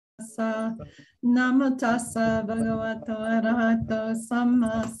Namo tassa bhagavato arahato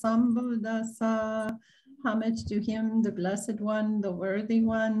samma sambuddhassa. Homage to him, the blessed one, the worthy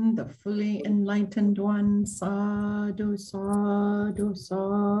one, the fully enlightened one. Sadhu, sadhu,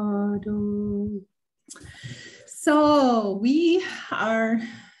 sadhu. So we are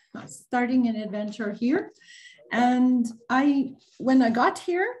starting an adventure here. And when I got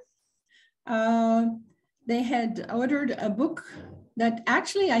here, they had ordered a book that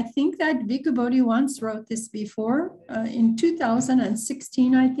actually, I think that Bhikkhu Bodhi once wrote this before in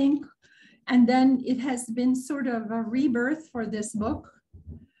 2016, I think. And then it has been sort of a rebirth for this book,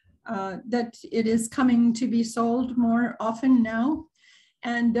 that it is coming to be sold more often now.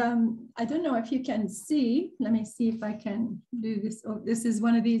 And I don't know if you can see, let me see if I can do this. Oh, this is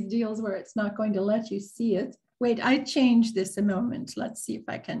one of these deals where it's not going to let you see it. Wait, I changed this a moment. Let's see if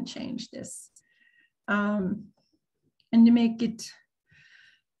I can change this. And to make it,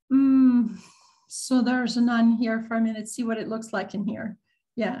 so there's none here for a minute, see what it looks like in here.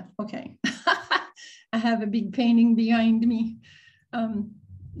 Yeah, okay. I have a big painting behind me.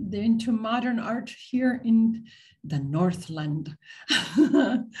 They're into modern art here in the Northland.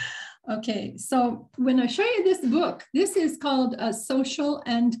 Okay, so when I show you this book, this is called Social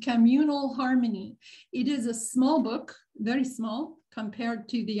and Communal Harmony. It is a small book, very small compared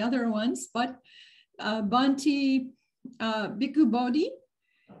to the other ones, but Bhante Bhikkhu Bodhi,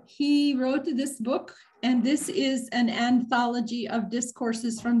 he wrote this book, and this is an anthology of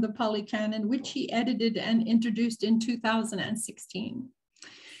discourses from the Pali Canon, which he edited and introduced in 2016.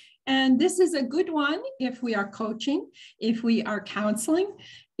 And this is a good one if we are coaching, if we are counseling,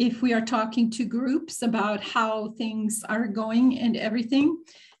 if we are talking to groups about how things are going and everything.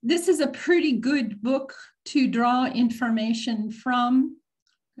 This is a pretty good book to draw information from.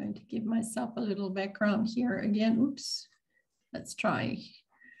 I'm going to give myself a little background here again. Oops, let's try.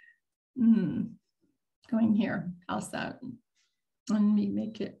 Going here, how's that? Let me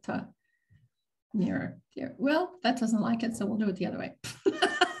make it nearer there. Well, that doesn't like it, so we'll do it the other way.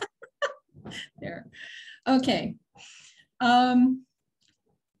 There. Okay. I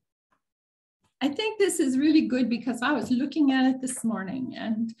think this is really good because I was looking at it this morning,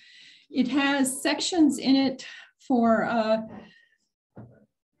 and it has sections in it for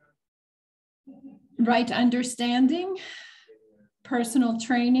right understanding, personal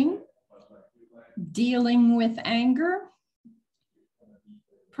training, dealing with anger,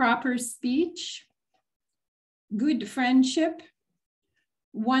 proper speech, good friendship,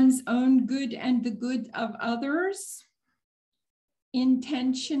 one's own good and the good of others,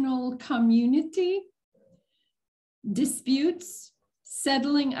 intentional community, disputes,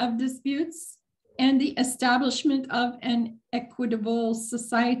 settling of disputes, and the establishment of an equitable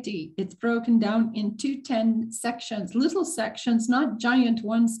society. It's broken down into 10 sections, little sections, not giant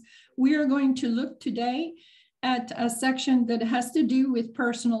ones. We are going to look today at a section that has to do with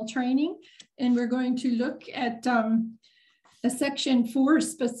personal training, and we're going to look at a section 4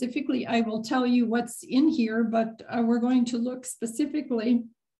 specifically. I will tell you what's in here, but we're going to look specifically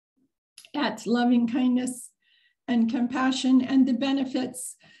at loving kindness and compassion and the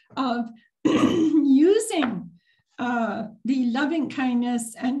benefits of using the loving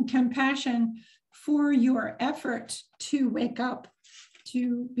kindness and compassion for your effort to wake up,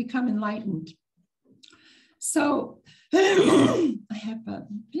 to become enlightened. So I have a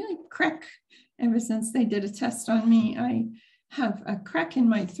really crack ever since they did a test on me. I have a crack in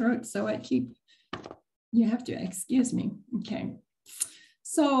my throat, so I keep, you have to excuse me. Okay.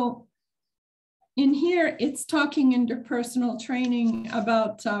 So in here, it's talking interpersonal training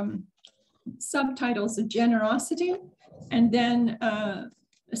about subtitles of generosity, and then a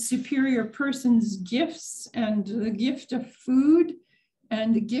superior person's gifts, and the gift of food,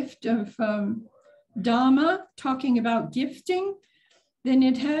 and the gift of Dhamma, talking about gifting. Then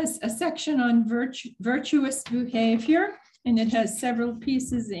it has a section on virtuous behavior, and it has several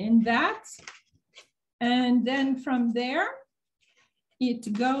pieces in that. And then from there,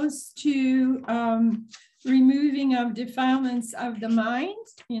 it goes to removing of defilements of the mind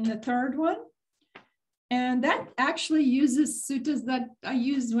in the third one. And that actually uses suttas that I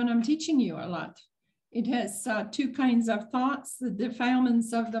use when I'm teaching you a lot. It has 2 kinds of thoughts, the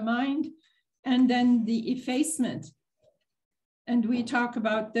defilements of the mind, and then the effacement. And we talk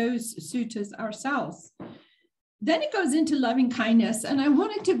about those suttas ourselves. Then it goes into loving kindness. And I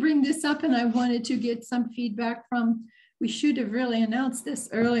wanted to bring this up, and I wanted to get some feedback from, we should have really announced this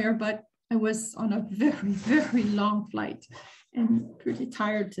earlier, but I was on a very, very long flight and pretty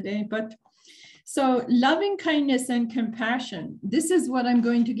tired today. But so loving kindness and compassion, this is what I'm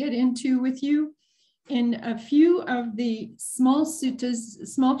going to get into with you. in a few of the small suttas,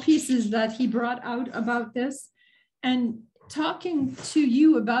 small pieces that he brought out about this, and talking to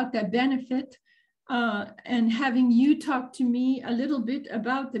you about the benefit and having you talk to me a little bit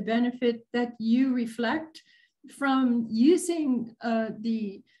about the benefit that you reflect from using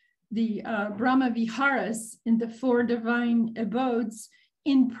the Brahma Viharas in the 4 divine abodes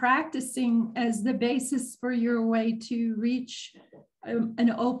in practicing as the basis for your way to reach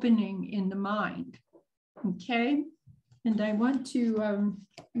an opening in the mind. Okay, and I want to,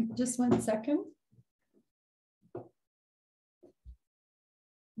 just 1 second.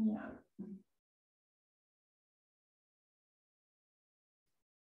 Yeah.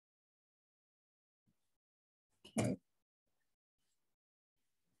 Okay.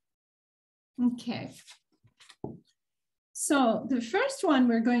 Okay. So the first one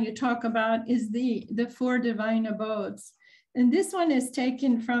we're going to talk about is the 4 divine abodes. And this one is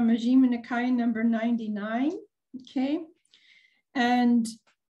taken from Majjhima Nikaya number 99. Okay. And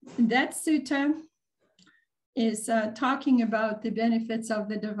that sutta is talking about the benefits of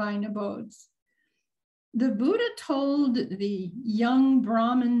the divine abodes. The Buddha told the young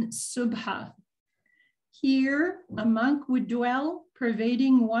Brahmin Subha, here a monk would dwell,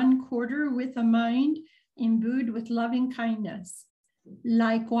 pervading 1/4 with a mind imbued with loving kindness.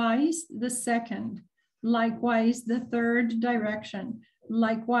 Likewise, the second, likewise, the 3rd direction,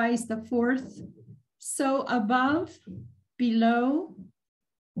 likewise, the 4th. So above, below,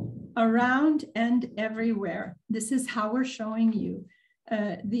 around, and everywhere. This is how we're showing you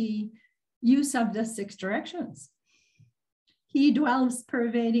the use of the 6 directions. He dwells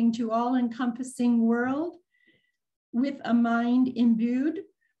pervading to all-encompassing world with a mind imbued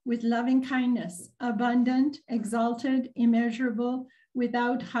with loving kindness, abundant, exalted, immeasurable,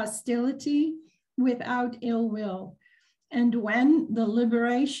 without hostility, without ill will. And when the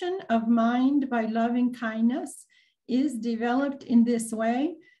liberation of mind by loving kindness is developed in this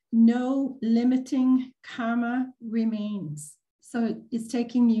way, no limiting karma remains. So it's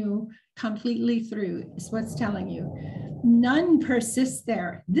taking you completely through, is what's telling you. None persists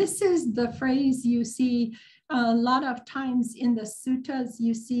there. This is the phrase you see a lot of times in the suttas.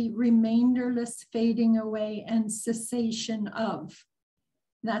 You see remainderless fading away and cessation of.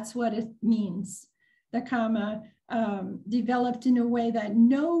 That's what it means. The karma developed in a way that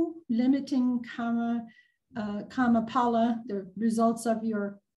no limiting karma, karma pala, the results of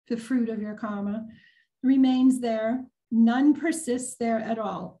the fruit of your karma, remains there. None persists there at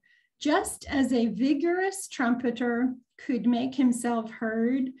all. Just as a vigorous trumpeter could make himself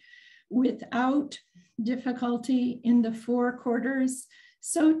heard without difficulty in the 4 quarters,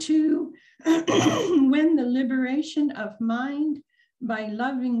 so too, when the liberation of mind by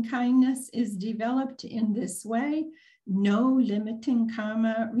loving kindness is developed in this way, no limiting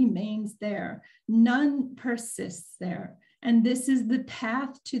karma remains there. None persists there. And this is the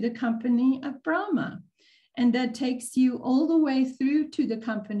path to the company of Brahma. And that takes you all the way through to the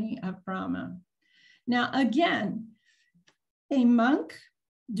company of Brahma. Now, again, a monk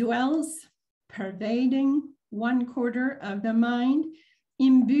dwells pervading 1/4 of the mind,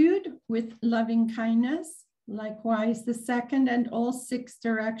 imbued with loving kindness, likewise the 2nd and all 6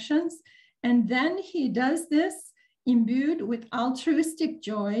 directions. And then he does this imbued with altruistic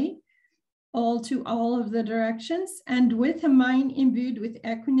joy, all to all of the directions, and with a mind imbued with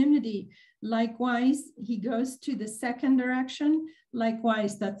equanimity. Likewise, he goes to the 2nd direction,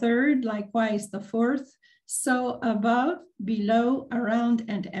 likewise the 3rd, likewise the 4th. So above, below, around,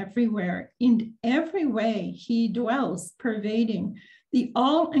 and everywhere. In every way, he dwells, pervading the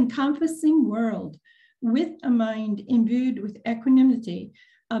all-encompassing world with a mind imbued with equanimity,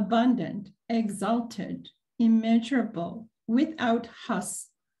 abundant, exalted, immeasurable, without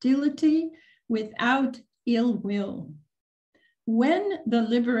hostility, without ill will. When the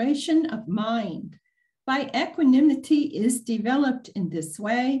liberation of mind by equanimity is developed in this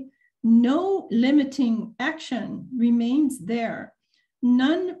way, no limiting action remains there.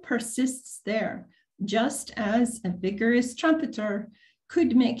 None persists there, just as a vigorous trumpeter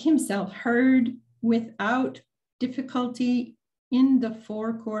could make himself heard without difficulty in the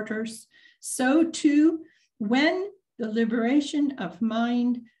 4 quarters. So too, when the liberation of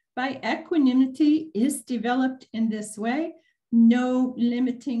mind by equanimity is developed in this way, no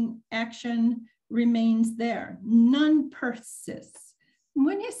limiting action remains there. None persists.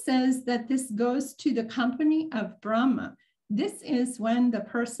 When he says that this goes to the company of Brahma, this is when the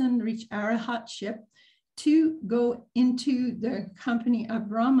person reach arahatship to go into the company of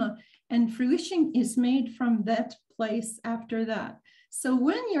Brahma, and fruition is made from that place after that. So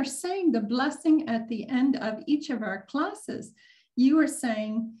when you're saying the blessing at the end of each of our classes, you are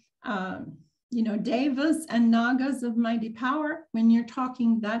saying, devas and nagas of mighty power. When you're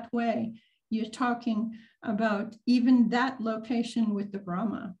talking that way, you're talking about even that location with the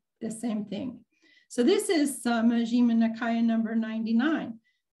Brahma, the same thing. So this is Majjhima Nikaya number 99.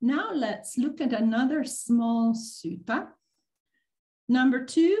 Now let's look at another small sutta. Number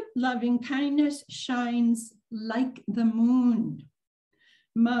 2, loving kindness shines like the moon.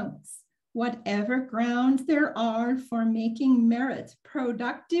 Monks, whatever grounds there are for making merit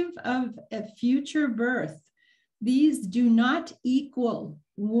productive of a future birth, these do not equal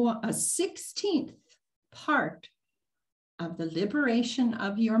a 16th part of the liberation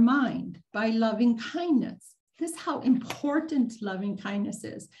of your mind by loving kindness. This is how important loving kindness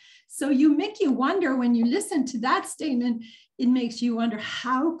is. So you wonder when you listen to that statement, it makes you wonder,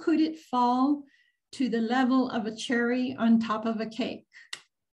 how could it fall to the level of a cherry on top of a cake?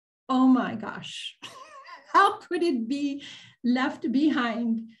 Oh my gosh, how could it be left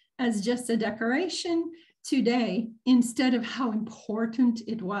behind as just a decoration today instead of how important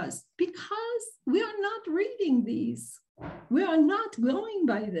it was? Because we are not reading these. We are not going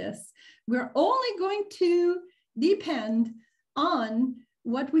by this. We're only going to depend on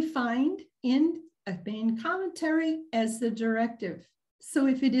what we find in a main commentary as the directive. So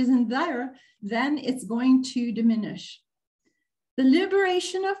if it isn't there, then it's going to diminish. The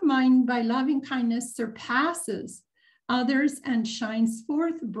liberation of mind by loving kindness surpasses others and shines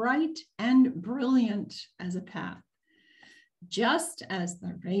forth bright and brilliant as a path. Just as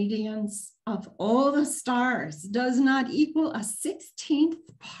the radiance of all the stars does not equal a 16th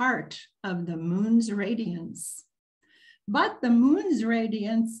part of the moon's radiance, but the moon's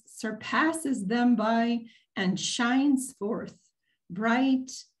radiance surpasses them by and shines forth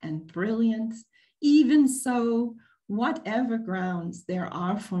bright and brilliant, even so, whatever grounds there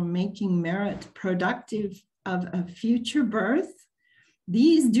are for making merit productive of a future birth,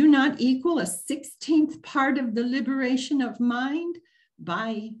 these do not equal a 16th part of the liberation of mind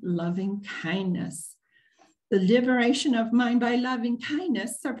by loving kindness. The liberation of mind by loving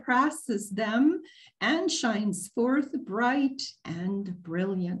kindness surpasses them and shines forth bright and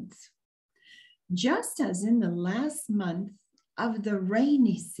brilliant. Just as in the last month of the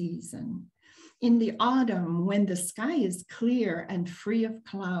rainy season, in the autumn, when the sky is clear and free of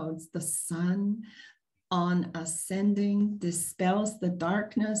clouds, the sun on ascending dispels the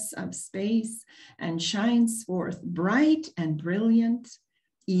darkness of space and shines forth bright and brilliant.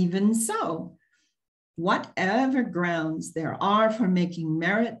 Even so, whatever grounds there are for making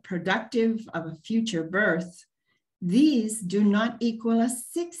merit productive of a future birth, these do not equal a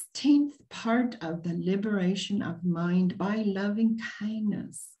 16th part of the liberation of mind by loving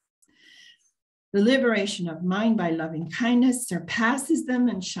kindness. The liberation of mind by loving kindness surpasses them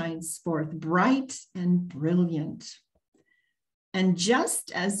and shines forth bright and brilliant. And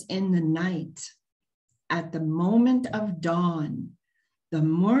just as in the night, at the moment of dawn, the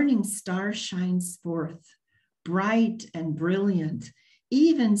morning star shines forth bright and brilliant,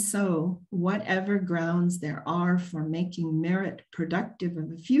 even so, whatever grounds there are for making merit productive of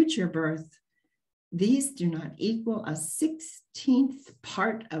a future birth, these do not equal a 16th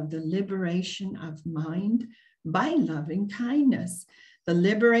part of the liberation of mind by loving kindness. The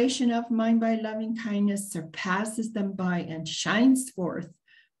liberation of mind by loving kindness surpasses them by and shines forth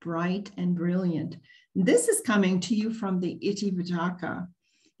bright and brilliant. This is coming to you from the Itipiṭaka.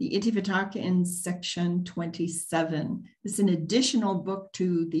 The Itipiṭaka in section 27. It's an additional book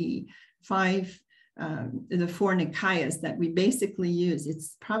to the four Nikayas that we basically use.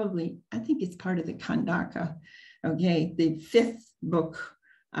 It's probably, I think it's part of the Khandaka, okay, the 5th book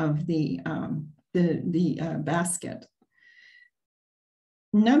of the basket.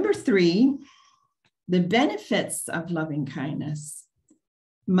 Number 3, the benefits of loving kindness.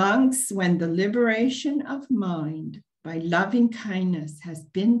 Monks, when the liberation of mind by loving kindness has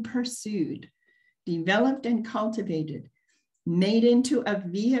been pursued, developed and cultivated, made into a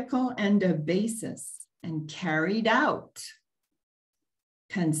vehicle and a basis, and carried out,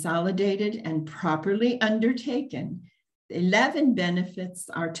 consolidated and properly undertaken, 11 benefits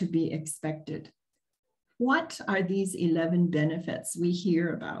are to be expected. What are these 11 benefits we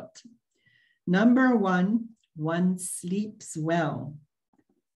hear about? Number 1, one sleeps well.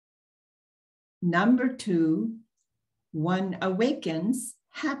 Number 2, one awakens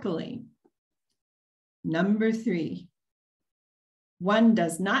happily. Number 3, one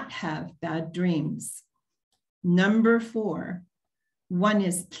does not have bad dreams. Number 4, one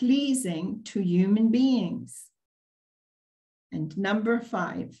is pleasing to human beings. And number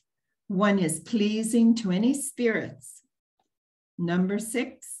 5, one is pleasing to any spirits. Number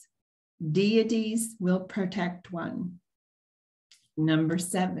 6, deities will protect one. Number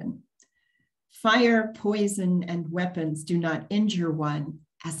 7, Fire, poison, and weapons do not injure one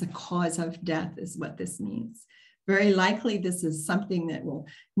as a cause of death is what this means. Very likely this is something that will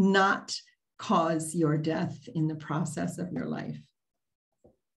not cause your death in the process of your life.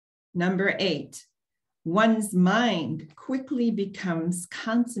 Number 8, one's mind quickly becomes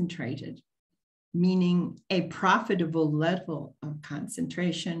concentrated, meaning a profitable level of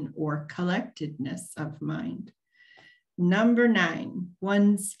concentration or collectedness of mind. Number 9,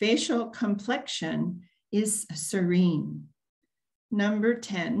 one's facial complexion is serene. Number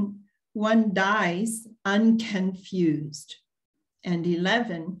 10, one dies unconfused. And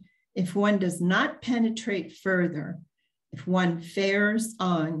 11, if one does not penetrate further, if one fares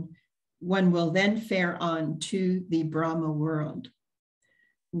on, one will then fare on to the Brahma world.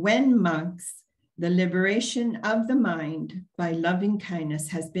 When monks, the liberation of the mind by loving kindness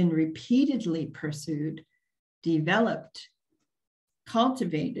has been repeatedly pursued, developed,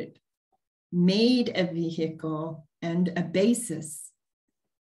 cultivated, made a vehicle and a basis,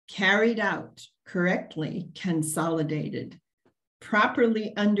 carried out, correctly consolidated,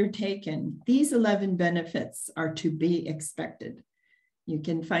 properly undertaken, these 11 benefits are to be expected. You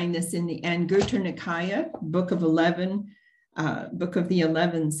can find this in the Anguttara Nikaya, Book of the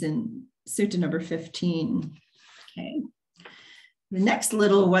 11s in Sutta number 15. Okay. The next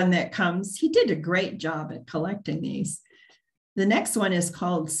little one that comes, he did a great job at collecting these. The next one is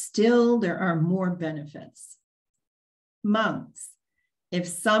called Still There Are More Benefits. Monks, if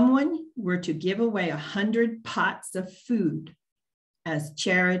someone were to give away 100 pots of food as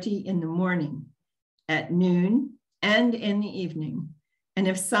charity in the morning, at noon, and in the evening, and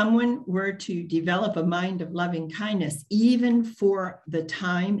if someone were to develop a mind of loving kindness, even for the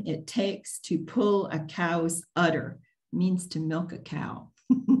time it takes to pull a cow's udder, means to milk a cow,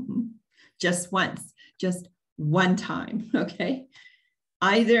 just once, just one time, okay?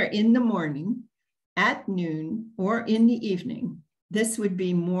 Either in the morning, at noon, or in the evening, this would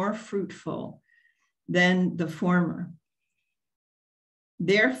be more fruitful than the former.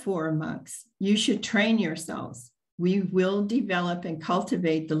 Therefore, monks, you should train yourselves. We will develop and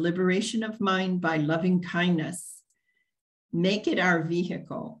cultivate the liberation of mind by loving kindness. Make it our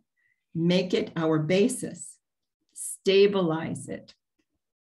vehicle. Make it our basis. Stabilize it.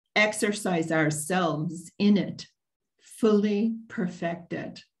 Exercise ourselves in it. Fully perfect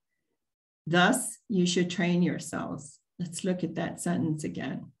it. Thus, you should train yourselves. Let's look at that sentence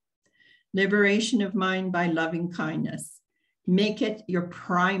again. Liberation of mind by loving kindness. Make it your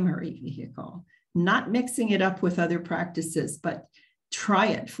primary vehicle, not mixing it up with other practices, but try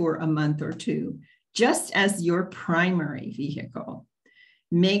it for a month or two, just as your primary vehicle.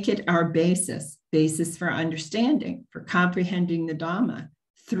 Make it our basis for understanding, for comprehending the Dhamma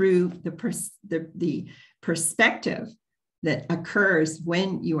through the perspective that occurs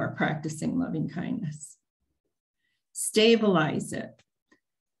when you are practicing loving kindness. Stabilize it,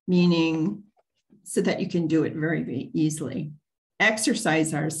 meaning so that you can do it very, very easily.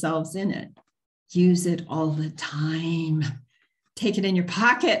 Exercise ourselves in it. Use it all the time. Take it in your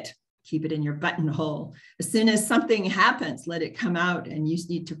pocket. Keep it in your buttonhole. As soon as something happens, let it come out, and you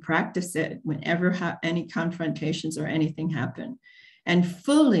need to practice it whenever any confrontations or anything happen, and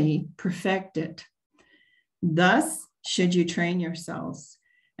fully perfect it. Thus should you train yourselves.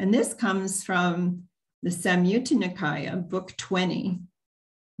 And this comes from the Samyutta Nikaya, Book 20.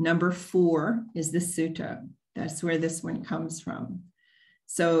 Number 4 is the sutta. That's where this one comes from.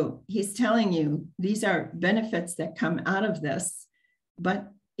 So he's telling you these are benefits that come out of this,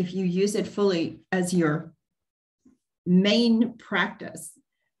 but if you use it fully as your main practice,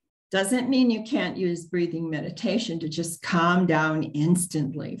 doesn't mean you can't use breathing meditation to just calm down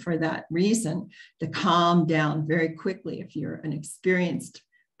instantly. For that reason, to calm down very quickly if you're an experienced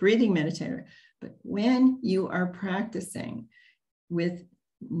breathing meditator. But when you are practicing with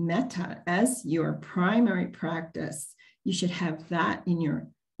metta as your primary practice, you should have that in your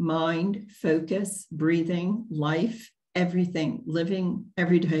mind, focus, breathing, life, everything, living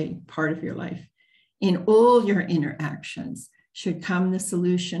everyday part of your life. In all your interactions should come the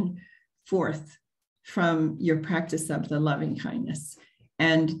solution forth from your practice of the loving kindness.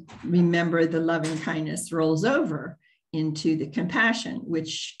 And remember, the loving kindness rolls over into the compassion,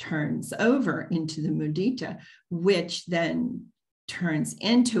 which turns over into the mudita, which then turns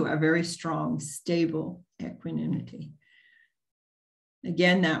into a very strong, stable equanimity.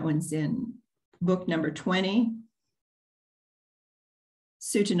 Again, that one's in book number 20,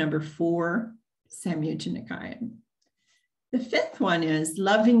 sutta number 4, Samyutta Nikaya. The 5th one is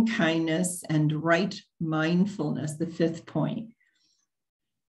loving kindness and right mindfulness, the 5th point.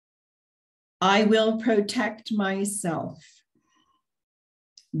 I will protect myself.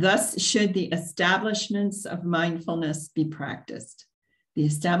 Thus should the establishments of mindfulness be practiced. The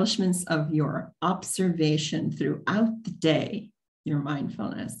establishments of your observation throughout the day, your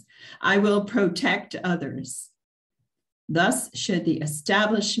mindfulness. I will protect others. Thus should the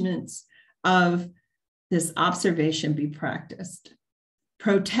establishments of this observation be practiced.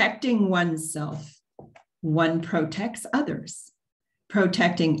 Protecting oneself, one protects others.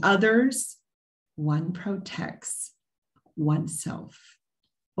 Protecting others, one protects oneself.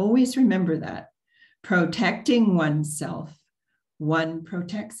 Always remember that. Protecting oneself, one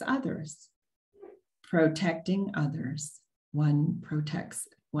protects others. Protecting others, one protects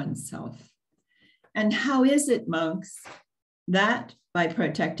oneself. And how is it, monks, that by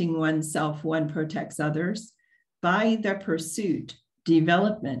protecting oneself, one protects others? By the pursuit,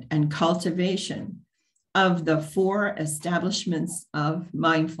 development, and cultivation of the 4 establishments of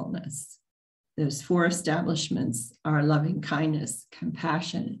mindfulness. Those 4 establishments are loving kindness,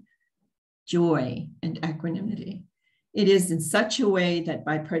 compassion, joy, and equanimity. It is in such a way that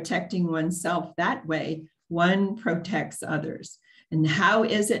by protecting oneself that way, one protects others. And how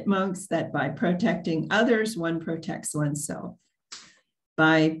is it, monks, that by protecting others, one protects oneself?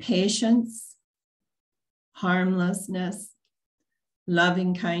 By patience, harmlessness,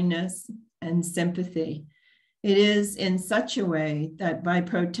 loving kindness, and sympathy. It is in such a way that by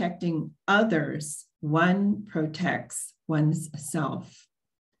protecting others, one protects one's self.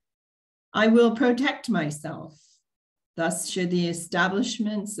 I will protect myself. Thus should the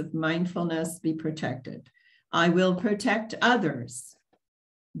establishments of mindfulness be protected. I will protect others.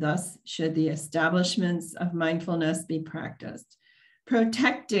 Thus should the establishments of mindfulness be practiced.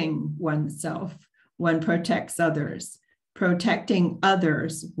 Protecting oneself, one protects others. Protecting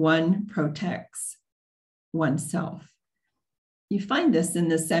others, one protects oneself. You find this in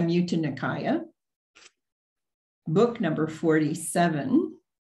the Samyutta Nikaya, book number 47,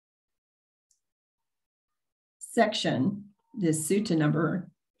 section, this sutta number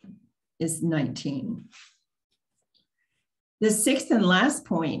is 19. The 6th and last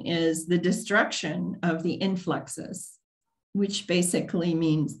point is the destruction of the influxes, which basically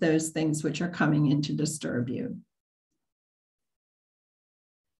means those things which are coming in to disturb you.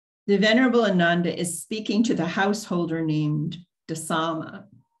 The Venerable Ananda is speaking to the householder named Dasama.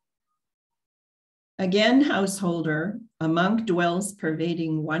 Again, householder, a monk dwells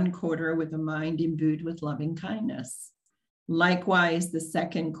pervading 1 quarter with a mind imbued with loving kindness. Likewise, the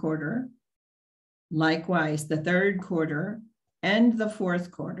 2nd quarter, likewise, the 3rd quarter, and the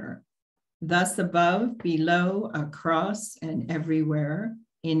 4th quarter. Thus above, below, across, and everywhere,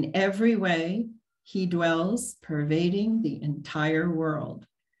 in every way, he dwells pervading the entire world,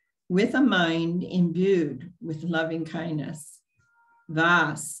 with a mind imbued with loving kindness,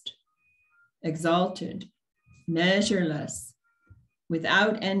 vast, exalted, measureless,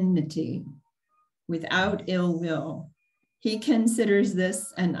 without enmity, without ill will. He considers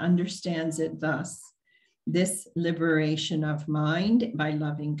this and understands it thus. This liberation of mind by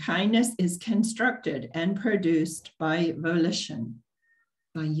loving kindness is constructed and produced by volition,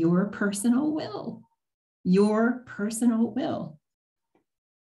 by your personal will, your personal will.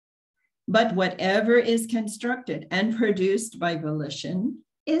 But whatever is constructed and produced by volition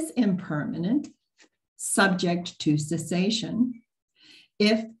is impermanent, subject to cessation.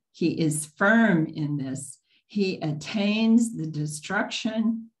 If he is firm in this, he attains the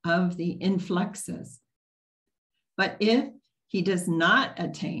destruction of the influxes. But if he does not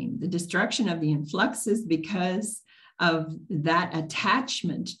attain the destruction of the influxes because of that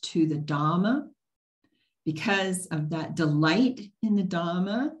attachment to the Dhamma, because of that delight in the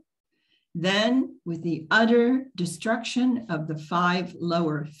Dhamma, then with the utter destruction of the 5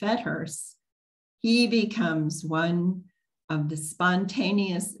 lower fetters, he becomes one of the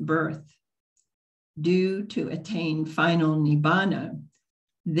spontaneous birth due to attain final Nibbana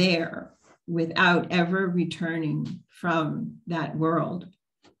there without ever returning from that world.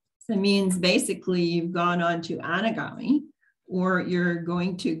 So it means basically you've gone on to Anagami, or you're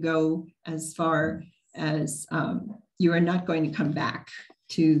going to go as far as you are not going to come back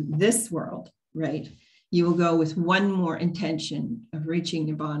to this world, right? You will go with one more intention of reaching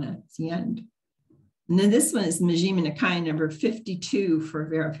Nibbana at the end. And then this one is Majjhima Nikaya number 52 for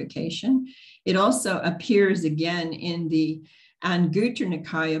verification. It also appears again in the Anguttara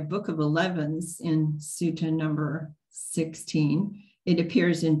Nikaya, Book of 11s in Sutta number 16. It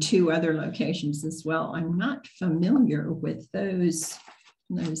appears in 2 other locations as well. I'm not familiar with those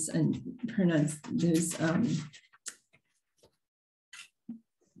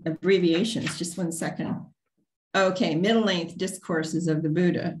abbreviations. Just one second. Okay, middle length discourses of the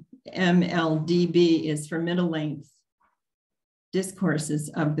Buddha. MLDB is for middle length Discourses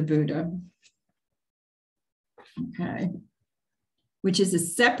of the Buddha. Okay. Which is a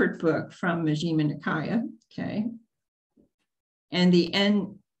separate book from Majjhima Nikaya. Okay. And the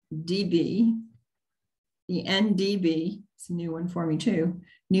NDB, it's a new one for me too,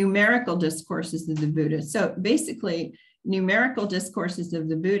 Numerical Discourses of the Buddha. So basically, Numerical Discourses of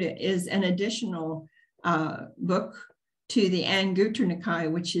the Buddha is an additional book to the Anguttara Nikaya,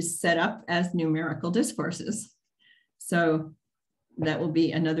 which is set up as numerical discourses. So that will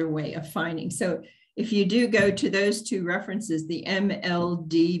be another way of finding. So if you do go to those two references, the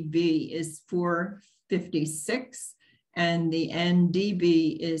MLDB is 456 and the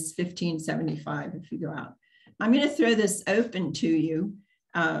NDB is 1575 if you go out. I'm going to throw this open to you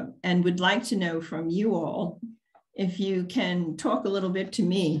and would like to know from you all if you can talk a little bit to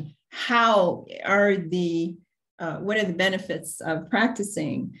me. How are what are the benefits of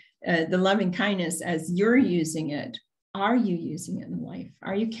practicing the loving kindness as you're using it? Are you using it in life?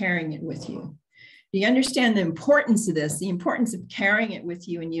 Are you carrying it with you? Do you understand the importance of this? The importance of carrying it with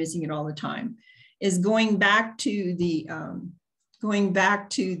you and using it all the time is going back to the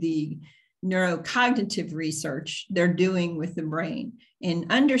neurocognitive research they're doing with the brain and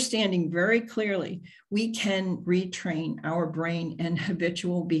understanding very clearly we can retrain our brain and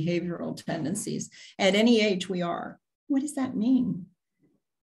habitual behavioral tendencies at any age we are. What does that mean?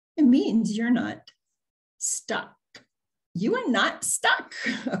 It means you're not stuck. You are not stuck,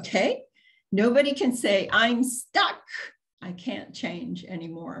 okay? Nobody can say, I'm stuck. I can't change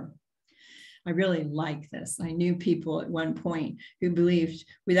anymore. I really like this. I knew people at one point who believed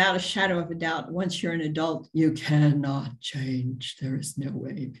without a shadow of a doubt, once you're an adult, you cannot change. There is no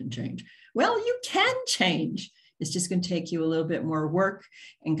way you can change. Well, you can change. It's just going to take you a little bit more work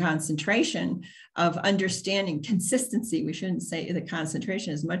and concentration of understanding consistency. We shouldn't say the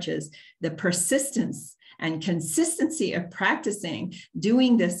concentration as much as the persistence and consistency of practicing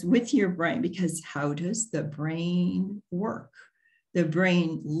doing this with your brain, because how does the brain work? The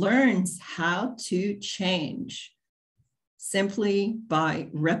brain learns how to change simply by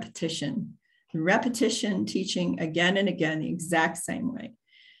repetition. Repetition, teaching again and again the exact same way.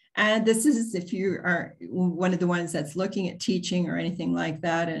 And this is if you are one of the ones that's looking at teaching or anything like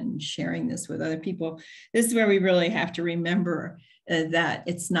that and sharing this with other people, this is where we really have to remember that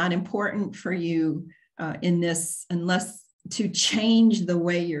it's not important for you in this unless to change the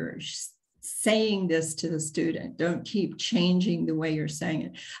way you're saying this to the student. Don't keep changing the way you're saying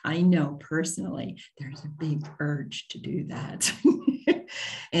it. I know personally, there's a big urge to do that.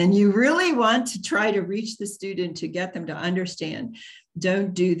 And you really want to try to reach the student to get them to understand,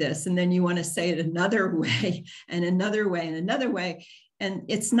 don't do this. And then you want to say it another way and another way and another way. And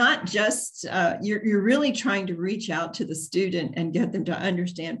it's not just, you're really trying to reach out to the student and get them to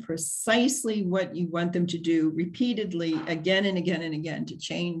understand precisely what you want them to do repeatedly again and again and again to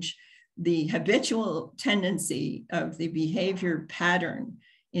change the habitual tendency of the behavior pattern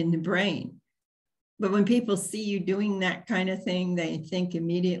in the brain. But when people see you doing that kind of thing, they think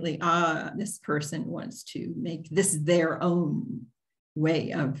immediately, this person wants to make this their own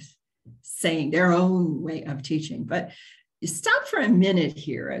way of saying, their own way of teaching. But you stop for a minute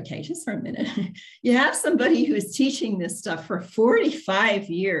here, okay, just for a minute. You have somebody who is teaching this stuff for 45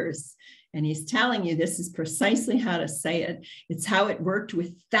 years, and he's telling you this is precisely how to say it. It's how it worked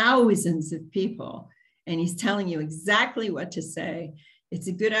with thousands of people. And he's telling you exactly what to say. It's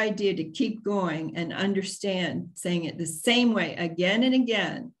a good idea to keep going and understand saying it the same way again and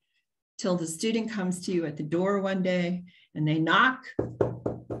again till the student comes to you at the door one day and they knock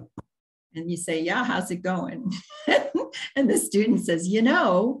and you say, yeah, how's it going? And the student says, you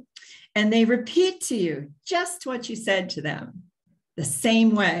know, and they repeat to you just what you said to them the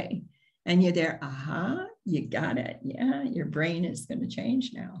same way. And you're there, you got it. Yeah, your brain is going to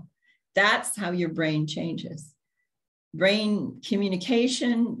change now. That's how your brain changes. Brain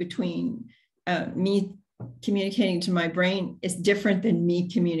communication between me communicating to my brain is different than me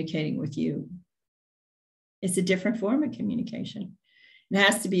communicating with you. It's a different form of communication. It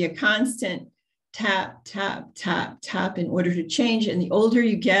has to be a constant tap, tap, tap, tap in order to change. And the older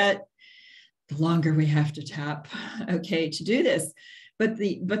you get, the longer we have to tap, okay, to do this. But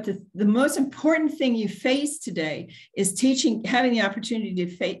the most important thing you face today is having the opportunity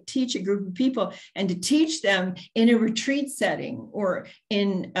to teach a group of people and to teach them in a retreat setting or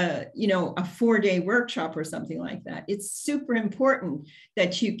in a 4-day workshop or something like that. It's super important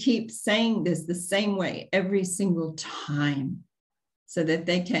that you keep saying this the same way every single time so that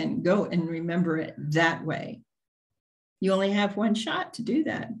they can go and remember it that way. You only have one shot to do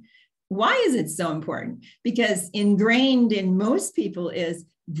that. Why is it so important? Because ingrained in most people is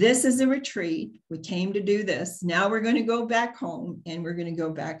this is a retreat. We came to do this. Now we're going to go back home and we're going to go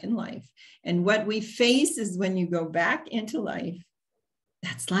back in life. And what we face is when you go back into life,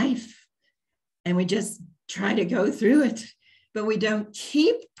 that's life. And we just try to go through it, but we don't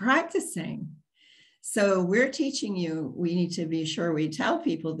keep practicing. So we're teaching you, we need to be sure we tell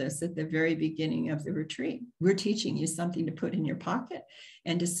people this at the very beginning of the retreat. We're teaching you something to put in your pocket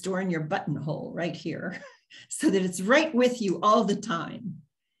and to store in your buttonhole right here so that it's right with you all the time.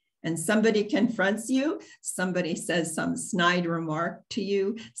 And somebody confronts you, somebody says some snide remark to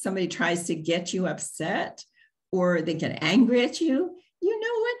you, somebody tries to get you upset, or they get angry at you, you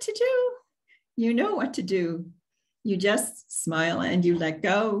know what to do. You know what to do. You just smile and you let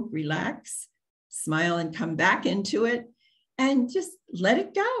go, relax, smile and come back into it and just let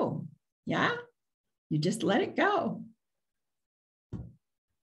it go. Yeah, you just let it go.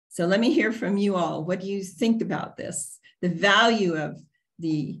 So let me hear from you all. What do you think about this? The value of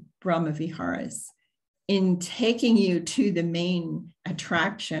the Brahma Viharas in taking you to the main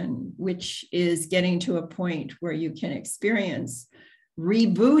attraction, which is getting to a point where you can experience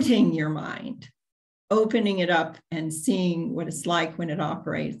rebooting your mind, opening it up and seeing what it's like when it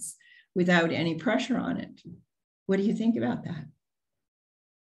operates without any pressure on it. What do you think about that?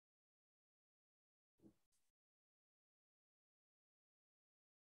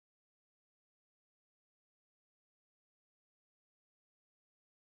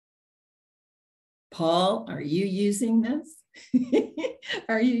 Paul, are you using this?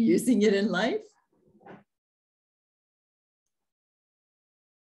 Are you using it in life?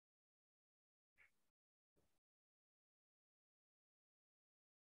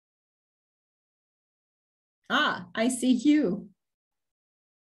 Ah, I see Hugh.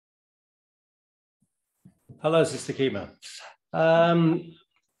 Hello, Sister Khema.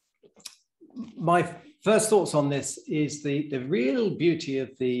 My first thoughts on this is the real beauty of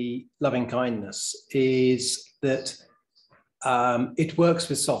the loving kindness is that it works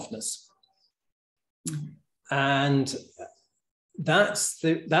with softness. And that's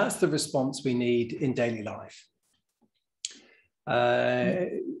the response we need in daily life.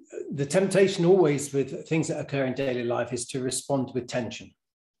 The temptation always with things that occur in daily life is to respond with tension.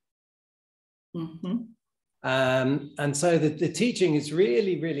 Mm-hmm. And so the teaching is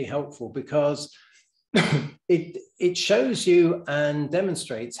really, really helpful because it shows you and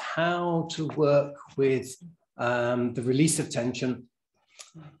demonstrates how to work with the release of tension,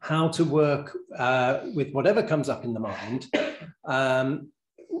 how to work with whatever comes up in the mind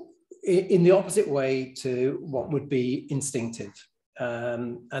in the opposite way to what would be instinctive.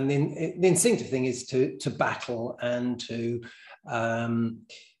 And then the instinctive thing is to battle and to kind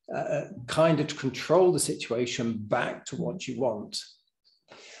of control the situation back to what you want.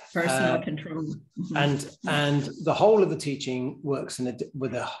 Personal control. Mm-hmm. And the whole of the teaching works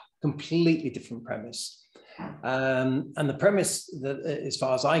with a completely different premise. And the premise that, as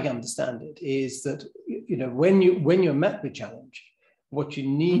far as I understand it, is that when you're met with challenge, what you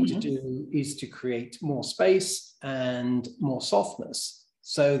need to do is to create more space and more softness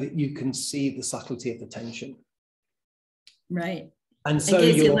so that you can see the subtlety of the tension. Right. And so it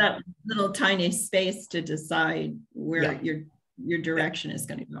gives you that little tiny space to decide where your direction is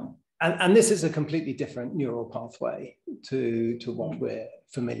going to go. And this is a completely different neural pathway to what we're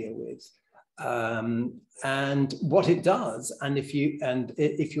familiar with. And what it does, and if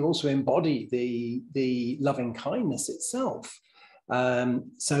you also embody the loving kindness itself,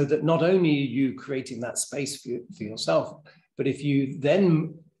 so that not only are you creating that space for yourself, but if you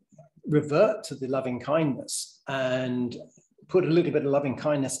then revert to the loving kindness and put a little bit of loving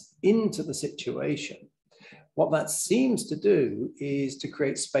kindness into the situation, what that seems to do is to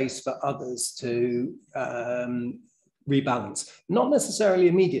create space for others to rebalance, not necessarily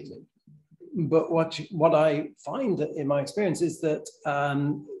immediately. But what I find in my experience is that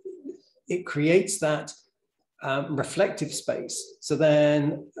it creates that reflective space. So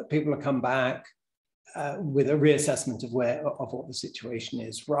then people will come back with a reassessment of what the situation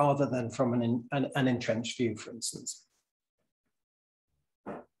is, rather than from an entrenched view, for instance.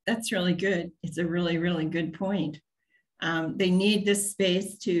 That's really good. It's a really, really good point. They need this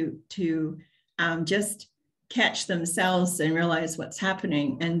space to just catch themselves and realize what's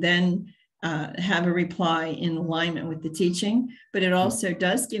happening, and then have a reply in alignment with the teaching. But it also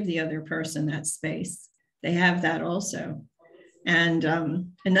does give the other person that space. They have that also. And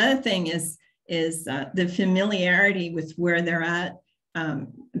another thing is the familiarity with where they're at.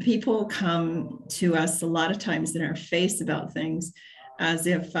 People come to us a lot of times in our face about things. as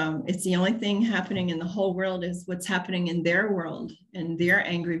if it's the only thing happening in the whole world is what's happening in their world, and they're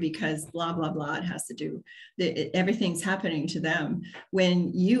angry because blah, blah, blah. It has to do, everything's happening to them.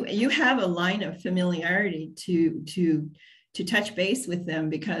 When you have a line of familiarity to touch base with them,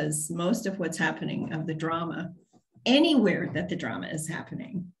 because most of what's happening of the drama, anywhere that the drama is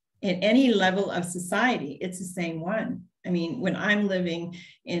happening, at any level of society, it's the same one. I mean, when I'm living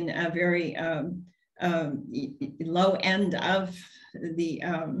in a very low end of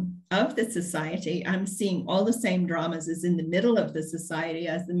the society, I'm seeing all the same dramas as in the middle of the society,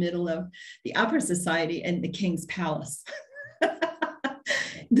 as the middle of the upper society and the king's palace.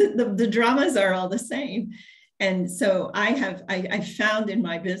 the dramas are all the same. And so I found in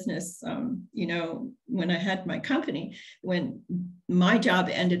my business, you know, when I had my company, when my job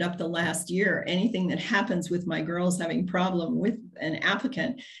ended up the last year, anything that happens with my girls having problem with an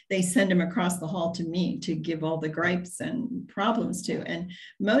applicant, they send them across the hall to me to give all the gripes and problems to. And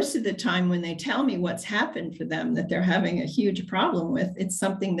most of the time when they tell me what's happened for them that they're having a huge problem with, it's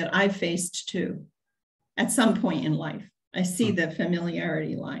something that I faced too at some point in life. I see the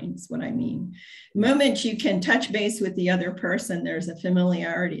familiarity lines, what I mean. The moment you can touch base with the other person, there's a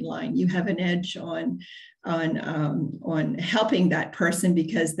familiarity line. You have an edge on helping that person,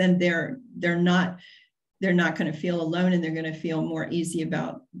 because then they're not going to feel alone, and they're going to feel more easy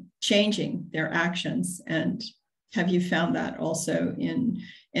about changing their actions. And have you found that also in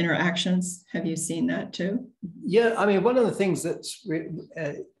interactions? Have you seen that too? Yeah, I mean, one of the things that's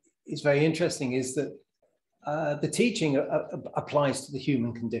is very interesting is that the teaching applies to the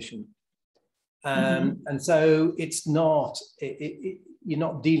human condition. And so it's not, you're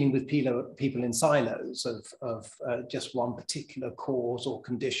not dealing with people in silos of just one particular cause or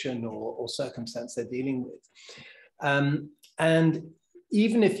condition or circumstance they're dealing with. And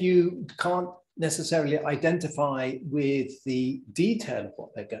even if you can't necessarily identify with the detail of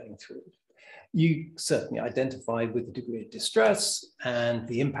what they're going through, you certainly identify with the degree of distress and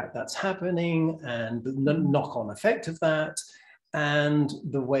the impact that's happening and the knock-on effect of that and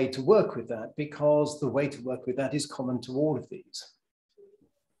the way to work with that, because the way to work with that is common to all of these.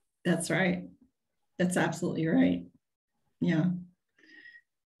 That's right. That's absolutely right. Yeah.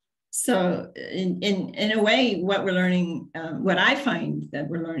 So in a way, what we're learning, what I find that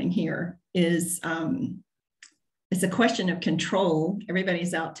we're learning here is it's a question of control.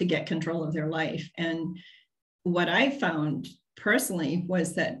 Everybody's out to get control of their life. And what I found personally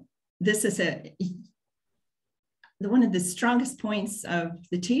was that this is one of the strongest points of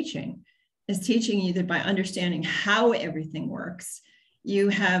the teaching is teaching you that by understanding how everything works, you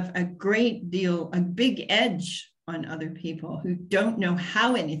have a big edge on other people who don't know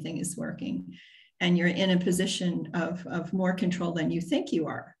how anything is working. And you're in a position of more control than you think you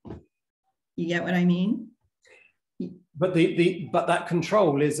are. You get what I mean? But but that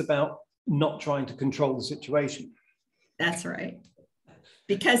control is about not trying to control the situation. That's right.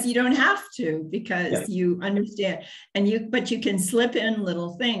 Because you don't have to, because you understand, but you can slip in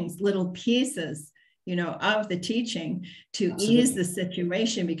little things, little pieces, you know, of the teaching to ease the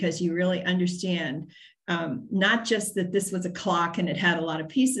situation, because you really understand not just that this was a clock and it had a lot of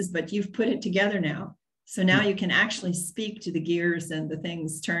pieces, but you've put it together now. So now you can actually speak to the gears and the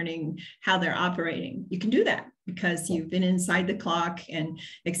things turning, how they're operating. You can do that because you've been inside the clock and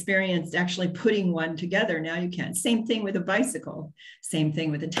experienced actually putting one together. Now you can. Same thing with a bicycle, same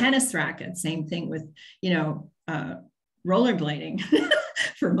thing with a tennis racket, same thing with, you know, rollerblading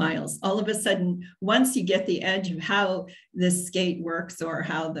for miles. All of a sudden, once you get the edge of how the skate works or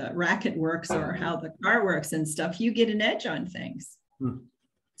how the racket works or how the car works and stuff, you get an edge on things.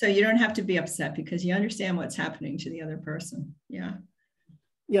 So you don't have to be upset because you understand what's happening to the other person. Yeah.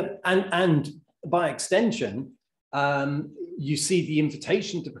 Yeah, and by extension, you see the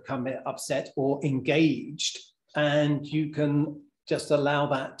invitation to become upset or engaged, and you can just allow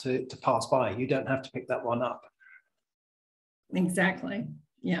that to pass by. You don't have to pick that one up. Exactly.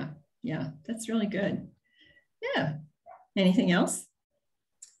 Yeah. Yeah. That's really good. Yeah. Anything else?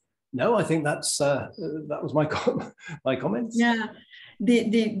 No, I think that was my comments. Yeah.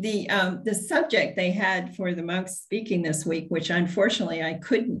 The subject they had for the monks speaking this week, which unfortunately I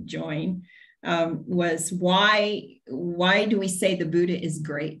couldn't join, was why do we say the Buddha is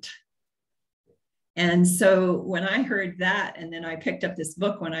great? And so when I heard that, and then I picked up this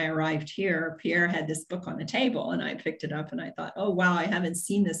book when I arrived here, Pierre had this book on the table and I picked it up and I thought, oh, wow, I haven't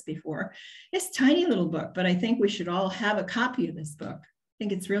seen this before. It's a tiny little book, but I think we should all have a copy of this book. I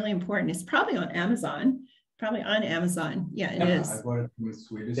think it's really important. It's probably on Amazon. Yeah, it is. I bought it from the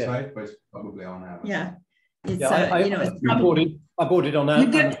Swedish site, but it's probably on Amazon. Yeah. It's, yeah, you know, it's probably, I bought it on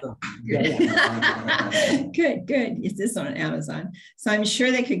Amazon. Good. Good. It's this on Amazon. So I'm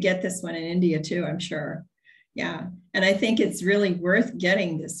sure they could get this one in India too, I'm sure. Yeah. And I think it's really worth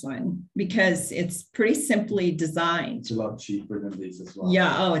getting this one because it's pretty simply designed. It's a lot cheaper than these as well.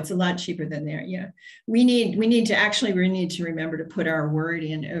 Yeah. Oh, it's a lot cheaper than there. Yeah. We need to remember to put our word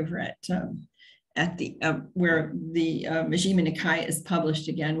in over at the where the Majjhima Nikaya is published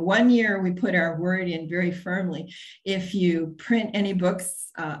again. 1 year we put our word in very firmly. If you print any books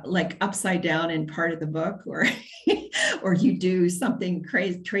like upside down in part of the book, or or you do something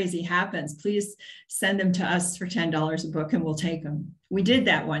crazy happens, please send them to us for $10 a book and we'll take them. We did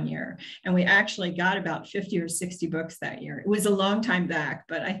that 1 year and we actually got about 50 or 60 books that year. It was a long time back,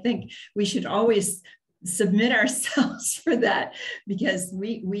 but I think we should always submit ourselves for that because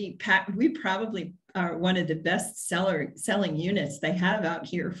we probably are one of the best selling units they have out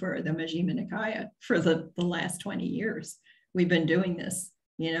here for the Majjhima Nikaya for the last 20 years. We've been doing this,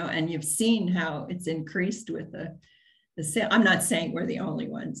 you know, and you've seen how it's increased with the sale. I'm not saying we're the only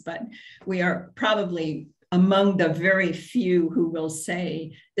ones, but we are probably among the very few who will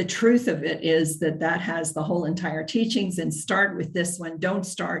say the truth of it is that has the whole entire teachings, and start with this one. Don't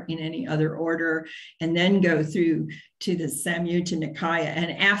start in any other order, and then go through to the Samyutta Nikaya.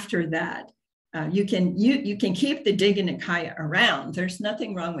 And after that, you can keep the Digha Nikaya around. There's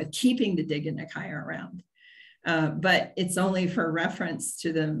nothing wrong with keeping the Digha Nikaya around. But it's only for reference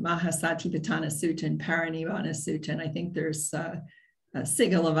to the Mahasatipatthana Sutta and Parinibbana Sutta. And I think there's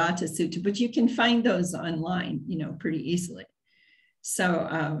Sigalavata Sutta, but you can find those online, you know, pretty easily.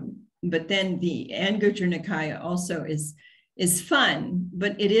 So, but then the Anguttara Nikaya also is fun,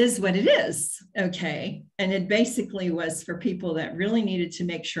 but it is what it is, okay? And it basically was for people that really needed to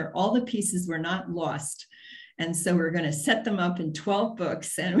make sure all the pieces were not lost. And so we're going to set them up in 12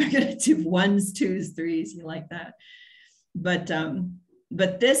 books and we're going to do 1s, 2s, 3s, you like that. But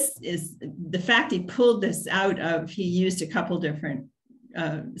this is the fact he pulled this out of, he used a couple different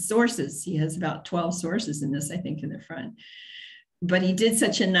sources. He has about 12 sources in this, I think, in the front. But he did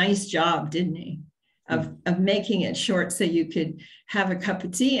such a nice job, didn't he, of making it short so you could have a cup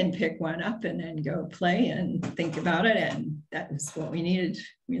of tea and pick one up and then go play and think about it. And that is what we needed.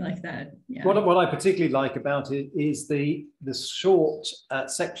 We like that. Yeah. What I particularly like about it is the short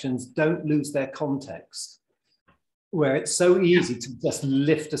sections don't lose their context, where it's so easy to just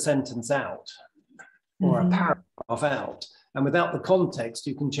lift a sentence out or a paragraph out. And without the context,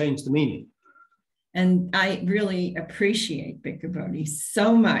 you can change the meaning. And I really appreciate Bhikkhu Bodhi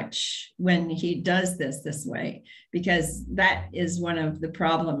so much when he does this way, because that is one of the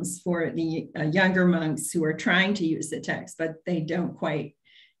problems for the younger monks who are trying to use the text, but they don't quite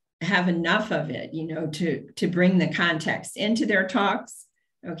have enough of it, you know, to bring the context into their talks.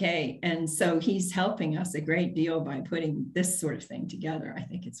 Okay. And so he's helping us a great deal by putting this sort of thing together. I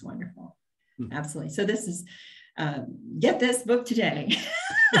think it's wonderful. Absolutely. So this is, get this book today.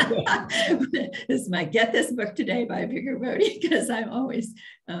 This is my Get This Book Today by Bhikkhu Bodhi, because I'm always,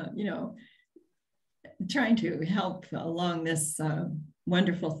 you know, trying to help along this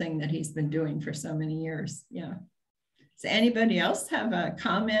wonderful thing that he's been doing for so many years. Yeah. Does anybody else have a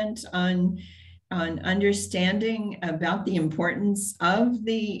comment on understanding about the importance of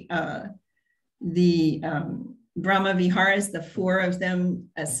the Brahma Viharas, the 4 of them,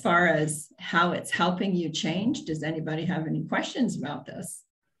 as far as how it's helping you change? Does anybody have any questions about this?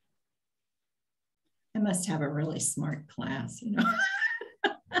 I must have a really smart class, you know.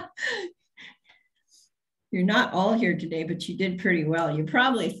 You're not all here today, but you did pretty well. You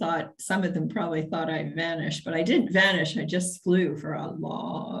probably thought, some of them probably thought I vanished, but I didn't vanish. I just flew for a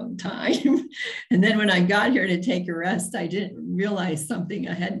long time. And then when I got here to take a rest, I didn't realize something.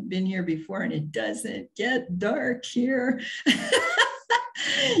 I hadn't been here before, and it doesn't get dark here.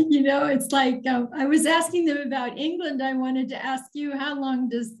 You know, it's like I was asking them about England. I wanted to ask you, how long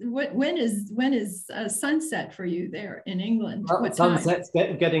does, when is sunset for you there in England? Well, sunset's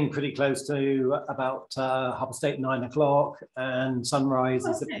getting pretty close to about 8:30, 9 o'clock, and sunrise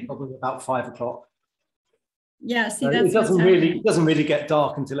is probably about 5 o'clock. Yeah, see, so that's it doesn't really get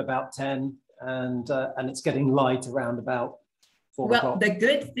dark until about 10, and it's getting light around about 4 o'clock. Well, the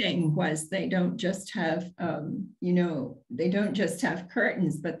good thing was they don't just have, you know, they don't just have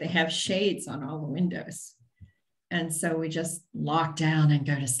curtains, but they have shades on all the windows. And so we just lock down and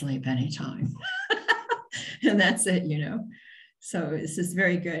go to sleep anytime. And that's it, you know. So this is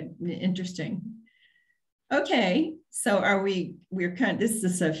very good, interesting. Okay, so this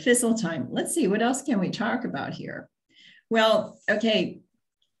is a fizzle time. Let's see, what else can we talk about here? Well, okay.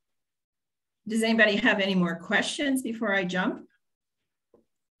 Does anybody have any more questions before I jump?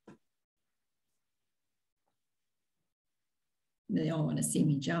 They all want to see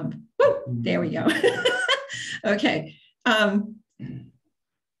me jump. Woo, there we go. Okay.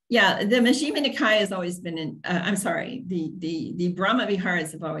 Yeah, the Majjhima Nikaya has always been the Brahma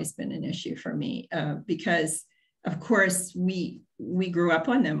Viharas have always been an issue for me because, of course, we grew up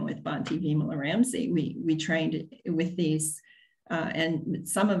on them with Bhante Vimala Ramsey. We trained with these, and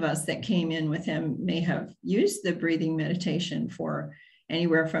some of us that came in with him may have used the breathing meditation for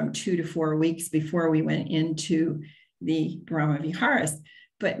anywhere from 2 to 4 weeks before we went into the Brahma Viharas.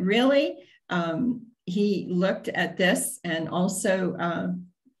 But really, he looked at this, and also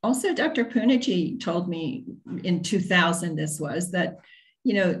Dr. Punaji told me in 2000, this was that,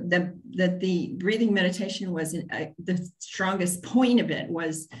 that the breathing meditation was the strongest point of it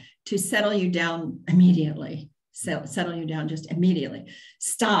was to settle you down immediately, settle you down just immediately,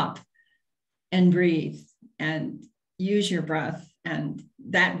 stop and breathe and use your breath. And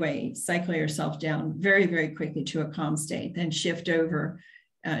that way, cycle yourself down very, very quickly to a calm state, then shift over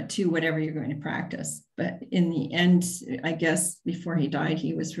to whatever you're going to practice. But in the end, I guess before he died,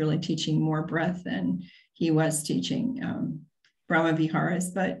 he was really teaching more breath than he was teaching Brahma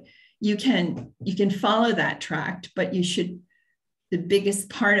Viharas. But you can follow that track, but the biggest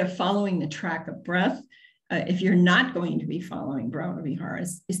part of following the track of breath, if you're not going to be following Brahma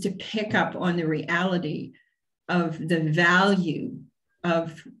Viharas, is to pick up on the reality of the value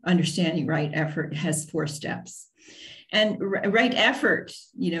of understanding right effort has 4 steps. And right effort,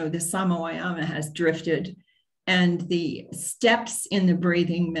 the Samayama has drifted, and the steps in the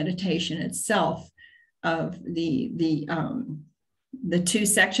breathing meditation itself of the 2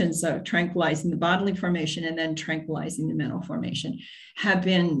 sections of tranquilizing the bodily formation and then tranquilizing the mental formation have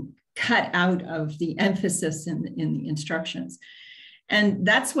been cut out of the emphasis in the instructions. And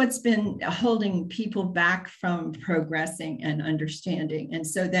that's what's been holding people back from progressing and understanding. And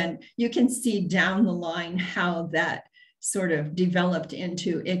so then you can see down the line how that sort of developed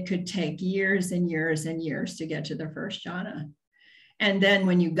into, it could take years and years and years to get to the first jhana. And then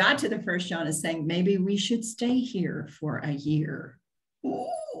when you got to the first jhana, saying, maybe we should stay here for a year. Ooh,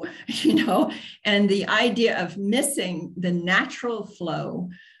 and the idea of missing the natural flow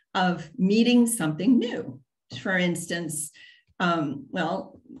of meeting something new. For instance,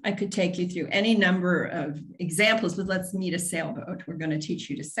 I could take you through any number of examples, but let's meet a sailboat. We're going to teach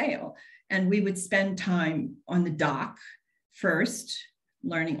you to sail. And we would spend time on the dock first,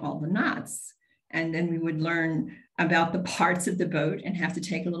 learning all the knots. And then we would learn about the parts of the boat and have to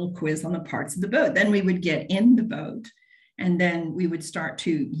take a little quiz on the parts of the boat. Then we would get in the boat, and then we would start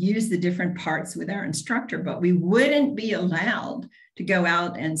to use the different parts with our instructor, but we wouldn't be allowed to go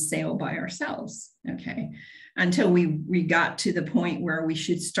out and sail by ourselves, okay? Until we got to the point where we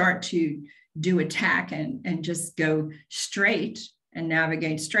should start to do a tack and just go straight and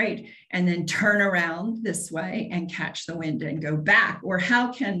navigate straight, and then turn around this way and catch the wind and go back. Or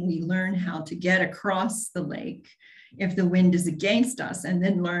how can we learn how to get across the lake if the wind is against us, and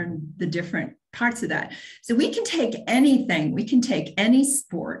then learn the different parts of that? So we can take anything, we can take any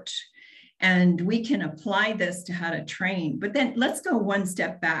sport, and we can apply this to how to train. But then let's go one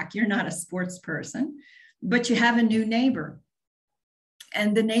step back. You're not a sports person, but you have a new neighbor,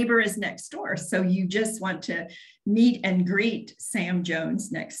 and the neighbor is next door. So you just want to meet and greet Sam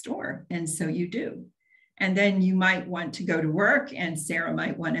Jones next door. And so you do. And then you might want to go to work, and Sarah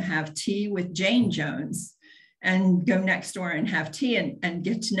might want to have tea with Jane Jones, and go next door and have tea and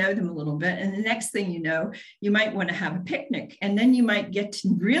get to know them a little bit. And the next thing you know, you might want to have a picnic, and then you might get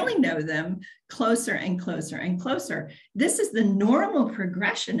to really know them closer and closer and closer. This is the normal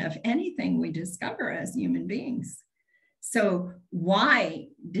progression of anything we discover as human beings. So why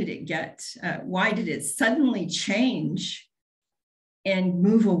did it suddenly change and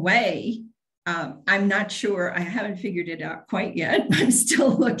move away? I'm not sure. I haven't figured it out quite yet. I'm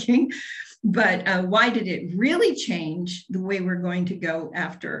still looking. But why did it really change the way we're going to go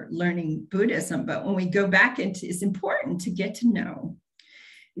after learning Buddhism? But when we go back into, it's important to get to know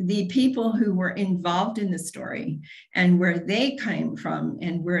the people who were involved in the story and where they came from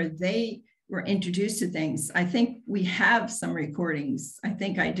and where they were introduced to things. I think we have some recordings. I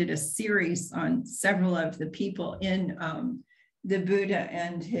think I did a series on several of the people in the Buddha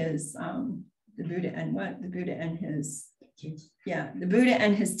and his, the Buddha and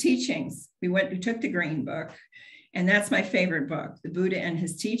his teachings. We took the green book, and that's my favorite book, The Buddha and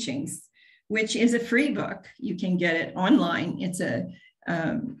His Teachings, which is a free book. You can get it online. It's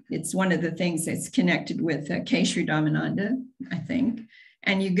one of the things that's connected with K. Sri Dhammananda, I think.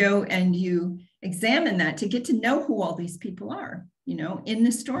 And you go and you examine that to get to know who all these people are, in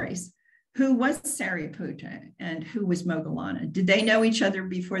the stories. Who was Sariputta and who was Moggallana? Did they know each other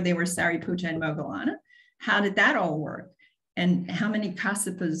before they were Sariputta and Moggallana? How did that all work? And how many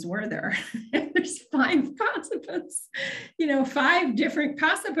Kassapas were there? There's 5 Kassapas, 5 different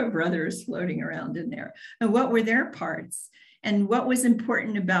Kassapa brothers floating around in there. And what were their parts? And what was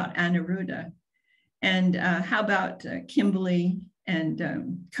important about Anuruddha? And how about Kimberly and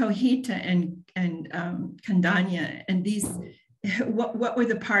Kohita and Kandanya? And these, what were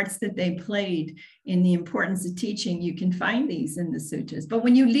the parts that they played in the importance of teaching? You can find these in the suttas. But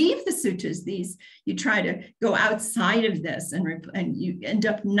when you leave the suttas, you try to go outside of this, and you end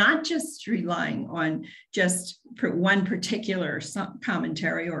up not just relying on just one particular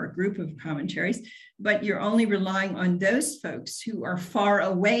commentary or a group of commentaries, but you're only relying on those folks who are far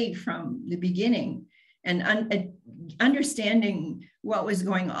away from the beginning, and understanding what was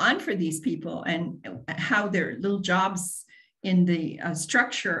going on for these people and how their little jobs in the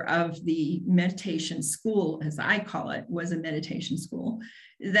structure of the meditation school, as I call it, was a meditation school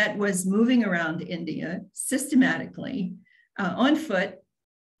that was moving around India systematically on foot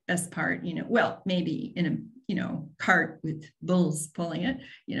as part, well, maybe in a cart with bulls pulling it,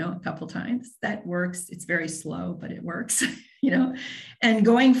 a couple times. That works. It's very slow, but it works, and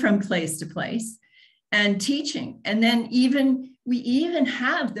going from place to place and teaching. And then we even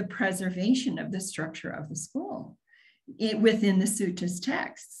have the preservation of the structure of the school. Within the suttas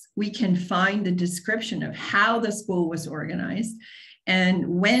texts, we can find the description of how the school was organized and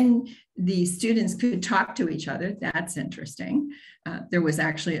when the students could talk to each other. That's interesting. There was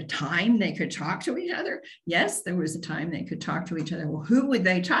actually a time they could talk to each other. Yes, there was a time they could talk to each other. Well, who would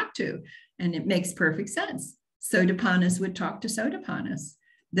they talk to? And it makes perfect sense. Sotapannas would talk to Sotapannas.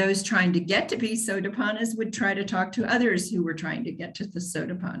 Those trying to get to be Sotapannas would try to talk to others who were trying to get to the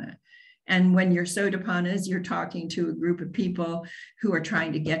Sotapanna. And when you're Sotapannas, you're talking to a group of people who are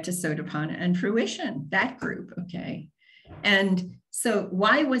trying to get to Sotapanna and fruition, that group, okay? And so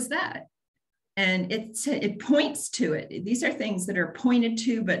why was that? And it points to it. These are things that are pointed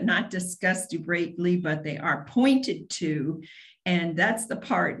to, but not discussed greatly, but they are pointed to. And that's the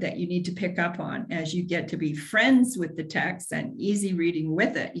part that you need to pick up on as you get to be friends with the text and easy reading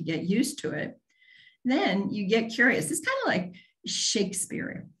with it. You get used to it. Then you get curious. It's kind of like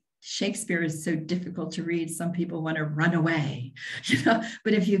Shakespeare. Shakespeare is so difficult to read. Some people want to run away,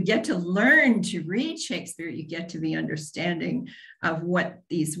 but if you get to learn to read Shakespeare, you get to be understanding of what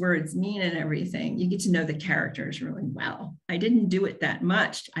these words mean and everything. You get to know the characters really well. I didn't do it that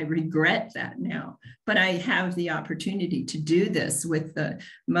much. I regret that now, but I have the opportunity to do this with the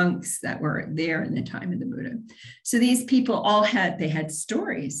monks that were there in the time of the Buddha. So these people all had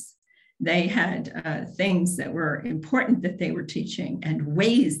stories. They had things that were important that they were teaching and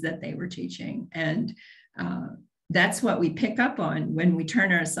ways that they were teaching. And that's what we pick up on when we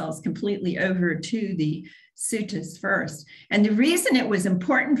turn ourselves completely over to the suttas first. And the reason it was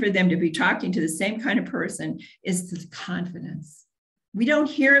important for them to be talking to the same kind of person is the confidence. We don't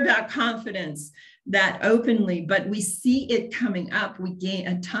hear about confidence that openly, but we see it coming up. We gain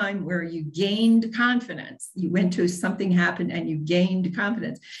a time where you gained confidence. You went to something happened and you gained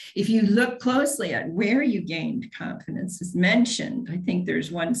confidence. If you look closely at where you gained confidence is mentioned. I think there's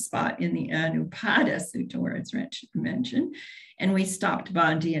one spot in the Anupada Sutta where it's mentioned. And we stopped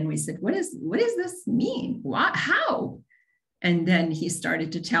Bhante and we said, what does this mean? What, how? And then he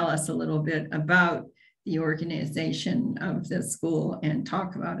started to tell us a little bit about the organization of the school and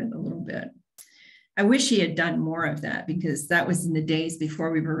talk about it a little bit. I wish he had done more of that, because that was in the days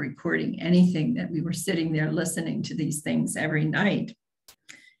before we were recording anything, that we were sitting there listening to these things every night.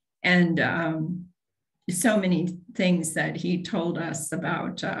 And so many things that he told us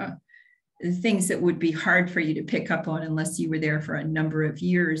about, things that would be hard for you to pick up on unless you were there for a number of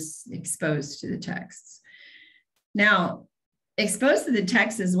years exposed to the texts. Now, exposed to the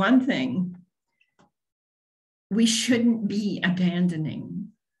text is one thing. We shouldn't be abandoning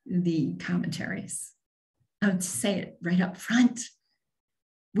the commentaries. I would say it right up front.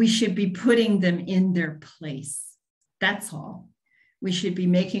 We should be putting them in their place. That's all. We should be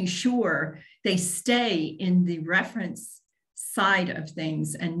making sure they stay in the reference side of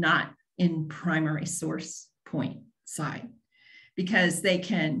things and not in primary source point side, because they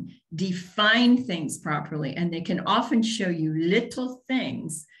can define things properly and they can often show you little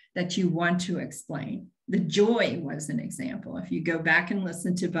things that you want to explain. The joy was an example. If you go back and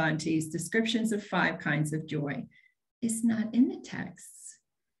listen to Bhante's descriptions of 5 kinds of joy, it's not in the texts.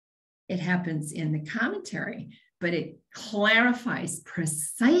 It happens in the commentary, but it clarifies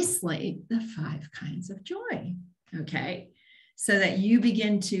precisely the 5 kinds of joy, okay? So that you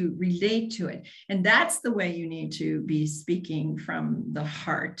begin to relate to it. And that's the way you need to be speaking from the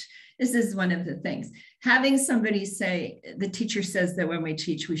heart. This is one of the things. Having somebody say, the teacher says that when we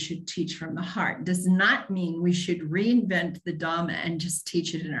teach, we should teach from the heart, does not mean we should reinvent the Dhamma and just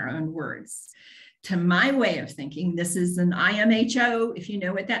teach it in our own words. To my way of thinking, this is an IMHO, if you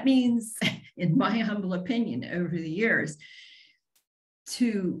know what that means, in my humble opinion over the years.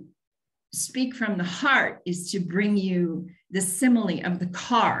 To speak from the heart is to bring you the simile of the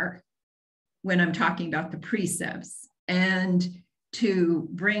car when I'm talking about the precepts, and to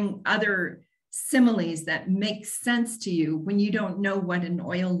bring other similes that make sense to you when you don't know what an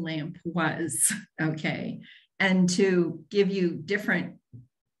oil lamp was, okay? And to give you different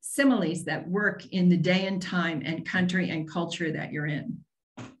similes that work in the day and time and country and culture that you're in.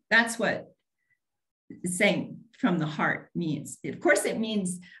 That's what saying from the heart means. Of course, it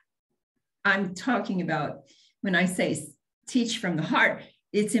means, I'm talking about when I say teach from the heart,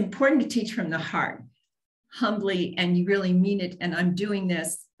 it's important to teach from the heart humbly, and you really mean it. And I'm doing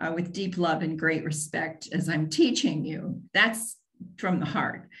this with deep love and great respect as I'm teaching you. That's from the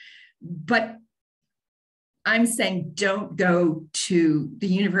heart. But I'm saying don't go to the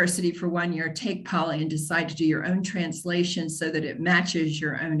university for 1 year, take Pali and decide to do your own translation so that it matches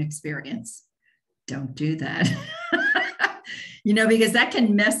your own experience. Don't do that. You know, because that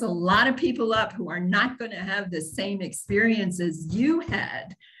can mess a lot of people up who are not going to have the same experience as you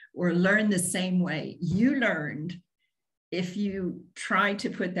had or learn the same way you learned if you try to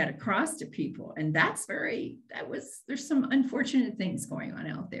put that across to people. And there's some unfortunate things going on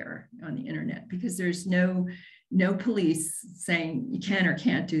out there on the internet, because there's no police saying you can or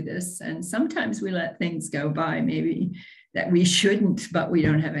can't do this. And sometimes we let things go by maybe that we shouldn't, but we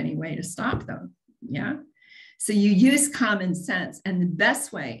don't have any way to stop them. Yeah. So you use common sense, and the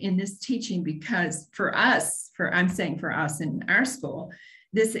best way in this teaching, because I'm saying for us in our school,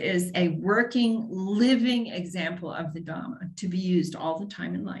 this is a working, living example of the Dhamma to be used all the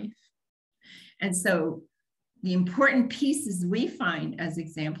time in life. And so the important pieces we find as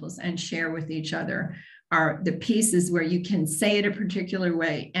examples and share with each other are the pieces where you can say it a particular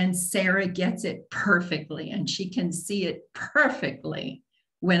way, and Sarah gets it perfectly, and she can see it perfectly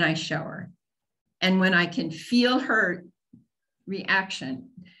when I show her. And when I can feel her reaction,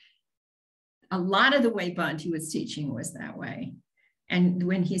 a lot of the way Bhante was teaching was that way. And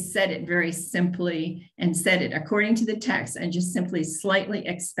when he said it very simply and said it according to the text and just simply slightly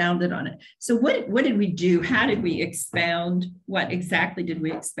expounded on it. So what did we do? How did we expound? What exactly did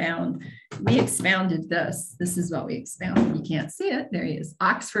we expound? We expounded this. This is what we expounded. You can't see it. There he is,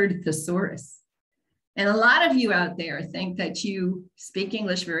 Oxford Thesaurus. And a lot of you out there think that you speak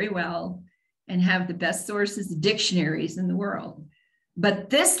English very well and have the best sources, dictionaries in the world. But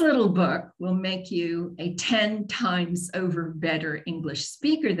this little book will make you a 10 times over better English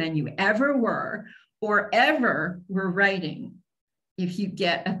speaker than you ever were or ever were writing if you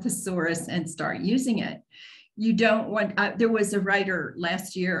get a thesaurus and start using it. You don't want, there was a writer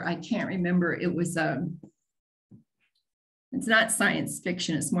last year, I can't remember, it's not science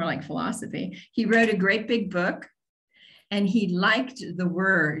fiction, it's more like philosophy. He wrote a great big book and he liked the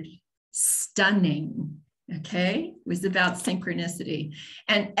word stunning, okay? It was about synchronicity.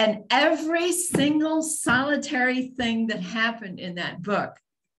 And every single solitary thing that happened in that book,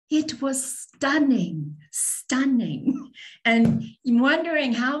 it was stunning, stunning. And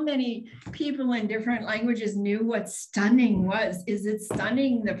wondering how many people in different languages knew what stunning was. Is it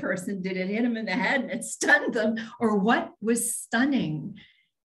stunning the person? Did it hit him in the head and it stunned them? Or what was stunning?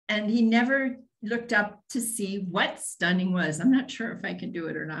 And he never looked up to see what stunning was. I'm not sure if I can do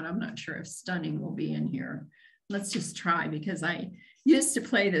it or not. I'm not sure if stunning will be in here. Let's just try, because I used to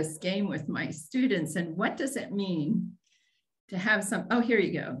play this game with my students. And what does it mean to have some, oh, here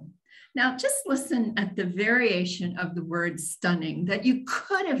you go. Now just listen at the variation of the word stunning that you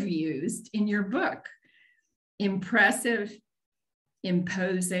could have used in your book. Impressive,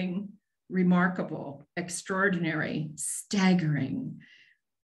 imposing, remarkable, extraordinary, staggering,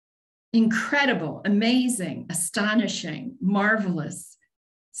 incredible, amazing, astonishing, marvelous,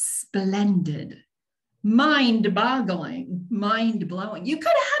 splendid, mind-boggling, mind-blowing. You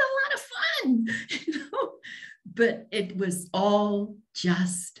could have had a lot of fun, you know, but it was all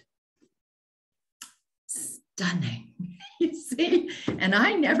just stunning, you see? And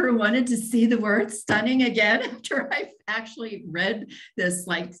I never wanted to see the word stunning again after I actually read this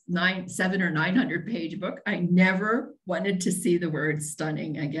like 700 or 900 page book. I never wanted to see the word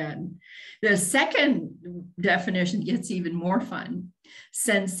stunning again. The second definition gets even more fun.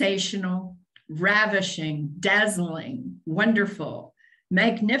 Sensational, ravishing, dazzling, wonderful,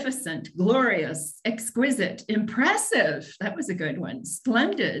 magnificent, glorious, exquisite, impressive. That was a good one.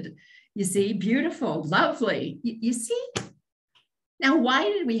 Splendid. You see, beautiful, lovely. You see, Now, why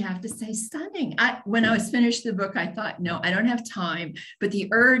did we have to say stunning? When I was finished the book, I thought, no, I don't have time. But the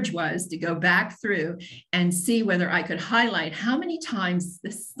urge was to go back through and see whether I could highlight how many times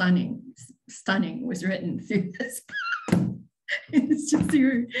this stunning was written through this book. It's just,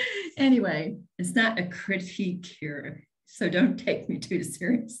 anyway, it's not a critique here, so don't take me too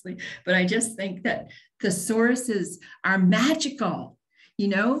seriously. But I just think that thesauruses are magical, you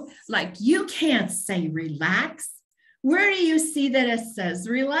know, like you can't say relax. Where do you see that it says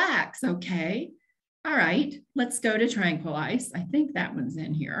relax? Okay, all right, let's go to tranquilize. I think that one's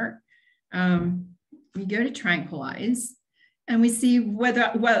in here. We go to tranquilize. And we see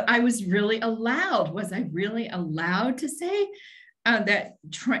whether, well, I was really allowed. Was I really allowed to say that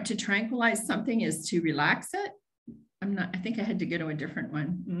to tranquilize something is to relax it? I'm not, I think I had to go to a different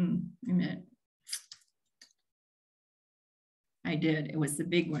one. A minute. I did. It was the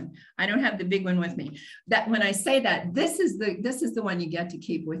big one. I don't have the big one with me. That when I say that, this is the one you get to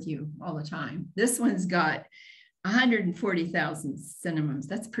keep with you all the time. This one's got 140,000 synonyms.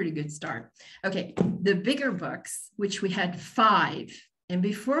 That's a pretty good start. Okay, the bigger books, which we had 5, and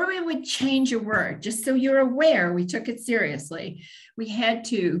before we would change a word, just so you're aware, we took it seriously. We had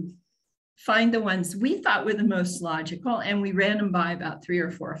to find the ones we thought were the most logical, and we ran them by about 3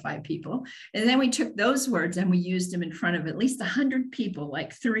 or 4 or 5 people. And then we took those words and we used them in front of at least 100 people,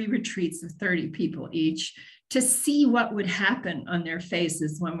 like 3 retreats of 30 people each, to see what would happen on their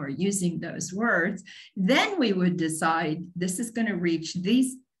faces when we're using those words. Then we would decide this is going to reach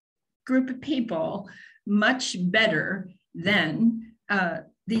these group of people much better than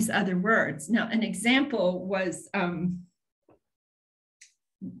these other words. Now, an example was,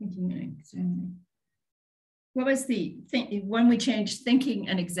 what was the thing when we changed thinking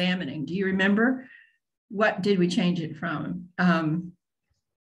and examining? Do you remember? What did we change it from?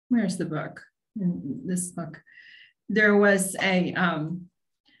 Where's the book? This book. There was a,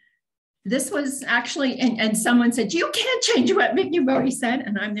 this was actually, and someone said, you can't change what Bhikkhu Bodhi said.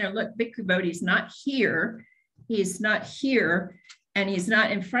 And I'm there, look, Bhikkhu Bodhi's not here. He's not here. And he's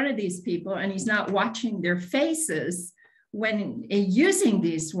not in front of these people. And he's not watching their faces when using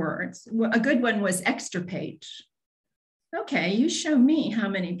these words. A good one was extirpate. Okay, you show me how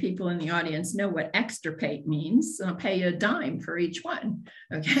many people in the audience know what extirpate means. I'll pay you a dime for each one,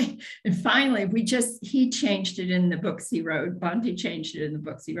 okay? And finally, he changed it in the books he wrote. Bhante changed it in the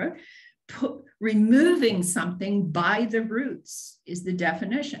books he wrote. Removing something by the roots is the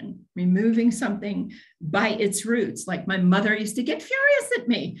definition. Removing something by its roots. Like my mother used to get furious at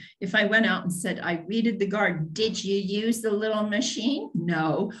me if I went out and said, I weeded the garden. Did you use the little machine?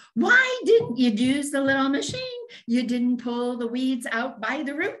 No. Why didn't you use the little machine? You didn't pull the weeds out by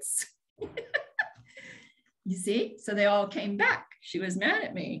the roots. You see? So they all came back. She was mad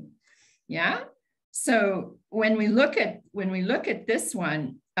at me. Yeah. So when we look at this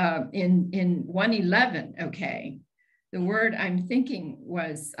one, in 111, okay, the word I'm thinking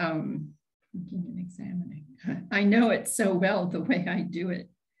was examining. I know it so well the way I do it.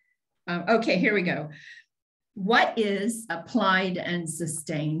 Okay, here we go. What is applied and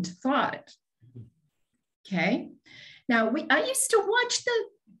sustained thought? Okay, now I used to watch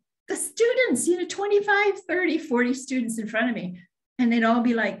the students, 25, 30, 40 students in front of me, and they'd all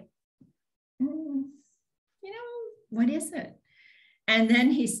be like, what is it? And then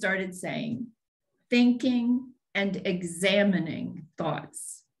he started saying, thinking and examining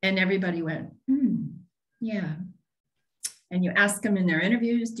thoughts. And everybody went, yeah. And you ask them in their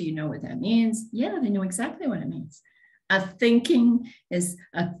interviews, do you know what that means? Yeah, they know exactly what it means. A thinking is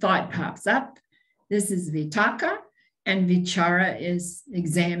a thought pops up. This is vitaka, and vichara is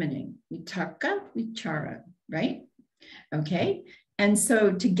examining. Vitaka, vichara, right? Okay. And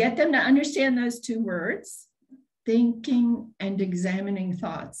so to get them to understand those 2 words, thinking and examining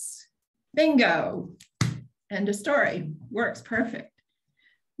thoughts. Bingo. End of story. Works perfect.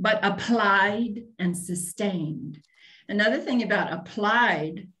 But applied and sustained. Another thing about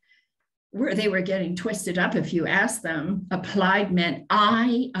applied, where they were getting twisted up, if you ask them, applied meant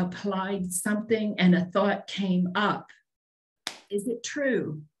I applied something and a thought came up. Is it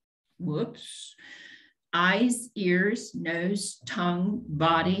true? Whoops. Eyes, ears, nose, tongue,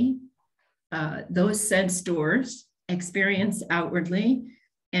 body, those sense doors experience outwardly,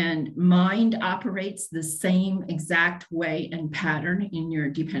 and mind operates the same exact way and pattern in your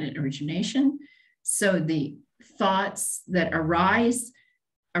dependent origination. So the thoughts that arise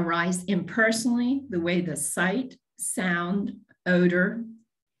impersonally, the way the sight, sound, odor,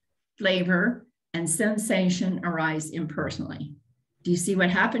 flavor, and sensation arise impersonally. Do you see what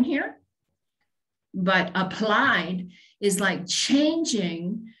happened here? But applied is like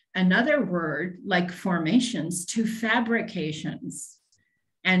changing another word like formations to fabrications.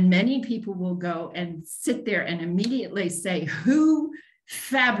 And many people will go and sit there and immediately say, who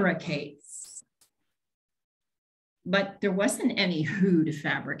fabricates? But there wasn't any who to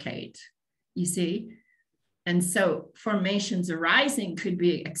fabricate, you see? And so formations arising could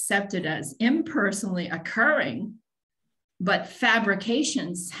be accepted as impersonally occurring, but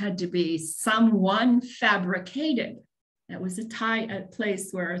fabrications had to be someone fabricated. That was a place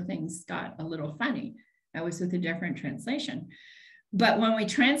where things got a little funny. That was with a different translation. But when we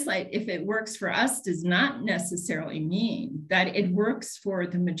translate, if it works for us, does not necessarily mean that it works for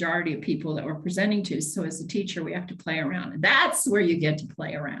the majority of people that we're presenting to. So as a teacher, we have to play around. And that's where you get to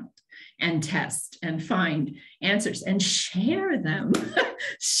play around and test and find answers and share them.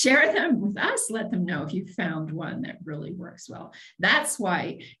 Share them with us. Let them know if you found one that really works well. That's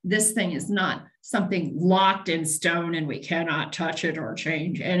why this thing is not something locked in stone and we cannot touch it or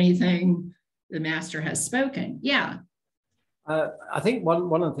change anything the master has spoken. Yeah. I think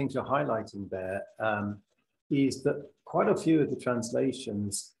one of the things you're highlighting there is that quite a few of the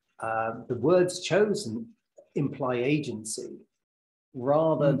translations, the words chosen imply agency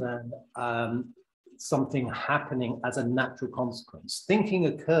rather than something happening as a natural consequence. Thinking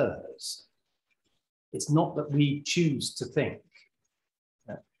occurs. It's not that we choose to think.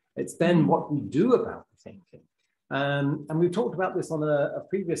 It's then what we do about the thinking. And we've talked about this on a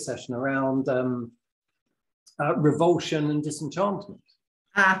previous session around revulsion and disenchantment.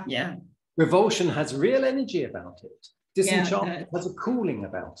 Yeah. Revulsion has real energy about it. Disenchantment has a cooling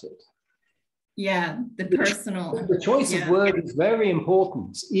about it. Yeah, the personal. The choice of word is very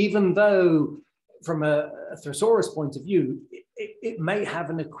important, even though from a thesaurus point of view, it may have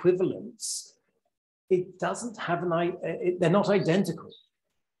an equivalence. It doesn't have they're not identical.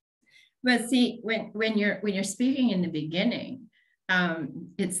 But see, when you're speaking in the beginning,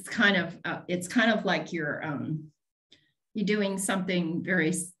 it's kind of like you're doing something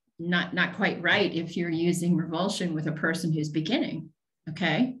very not quite right if you're using revulsion with a person who's beginning,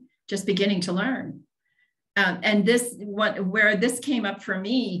 okay, just beginning to learn. And where this came up for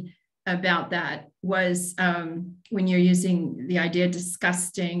me about that was when you're using the idea of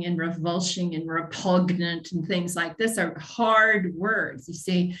disgusting and revulsion and repugnant and things like this are hard words, you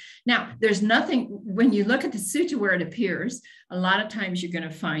see. Now, there's nothing, when you look at the sutta where it appears, a lot of times you're going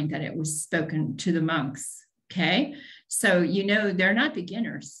to find that it was spoken to the monks, okay? So, they're not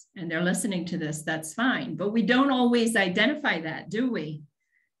beginners and they're listening to this, that's fine. But we don't always identify that, do we?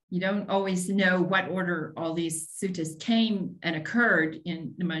 You don't always know what order all these suttas came and occurred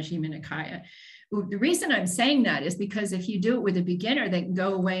in the Majjhima Nikaya. The reason I'm saying that is because if you do it with a beginner, they can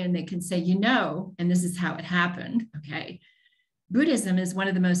go away and they can say, and this is how it happened, okay? Buddhism is one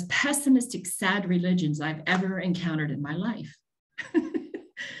of the most pessimistic, sad religions I've ever encountered in my life.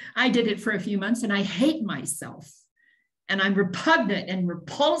 I did it for a few months and I hate myself. And I'm repugnant and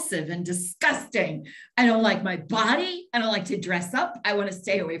repulsive and disgusting. I don't like my body. I don't like to dress up. I want to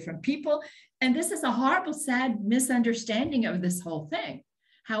stay away from people. And this is a horrible, sad misunderstanding of this whole thing.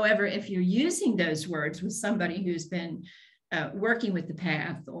 However, if you're using those words with somebody who's been working with the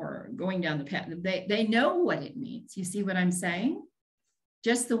path or going down the path, they know what it means. You see what I'm saying?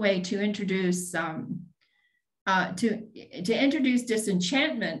 Just the way to introduce introduce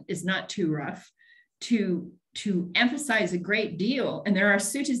disenchantment is not too rough. To emphasize a great deal, and there are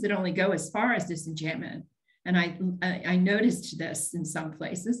suttas that only go as far as disenchantment, and I noticed this in some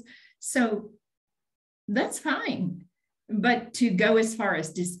places, so that's fine. But to go as far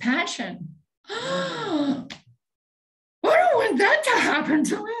as dispassion, I don't want that to happen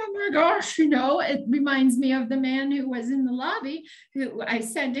to me. Oh my gosh, it reminds me of the man who was in the lobby, who I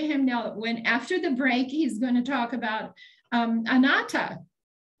said to him, now when after the break, he's going to talk about anatta.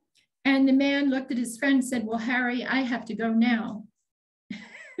 And the man looked at his friend and said, well, Harry, I have to go now.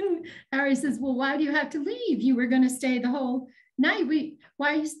 Harry says, well, why do you have to leave? You were going to stay the whole night.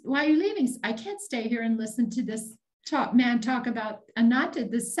 Why are you leaving? I can't stay here and listen to this man talk about anatta,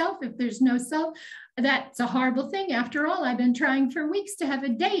 the self. If there's no self, that's a horrible thing. After all, I've been trying for weeks to have a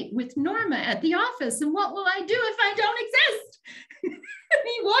date with Norma at the office. And what will I do if I don't exist? And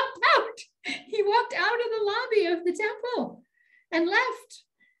he walked out. He walked out of the lobby of the temple and left.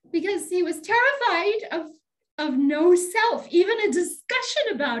 Because he was terrified of no self. Even a discussion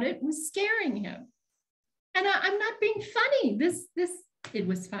about it was scaring him. And I'm not being funny. It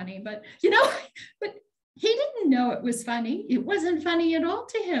was funny, but but he didn't know it was funny. It wasn't funny at all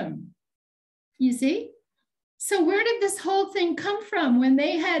to him. You see? So where did this whole thing come from? When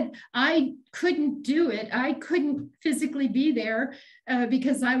I couldn't do it. I couldn't physically be there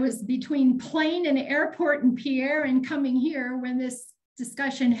because I was between plane and airport in Pierre and coming here when this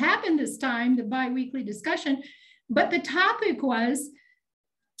discussion happened this time, the bi-weekly discussion, but the topic was,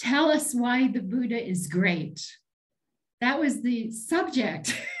 tell us why the Buddha is great. That was the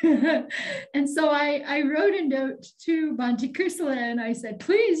subject. And so I wrote a note to Bhante Kusala and I said,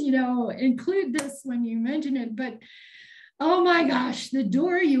 please, include this when you mention it. But oh my gosh, the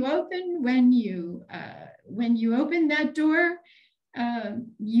door you open, when you open that door,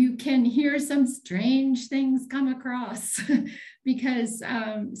 you can hear some strange things come across because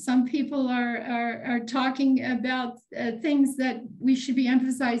some people are talking about things that we should be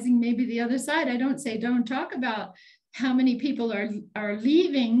emphasizing, maybe the other side. I don't say don't talk about how many people are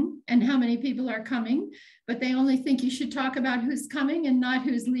leaving and how many people are coming, but they only think you should talk about who's coming and not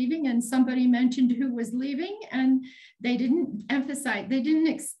who's leaving. And somebody mentioned who was leaving and they didn't emphasize, they didn't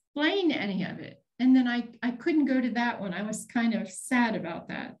explain any of it. And then I couldn't go to that one. I was kind of sad about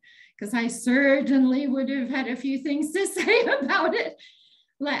that because I certainly would have had a few things to say about it.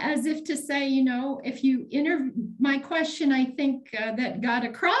 As if to say, if you my question, I think that got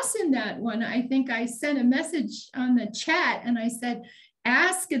across in that one, I think I sent a message on the chat and I said,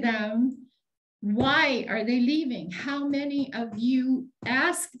 ask them, why are they leaving? How many of you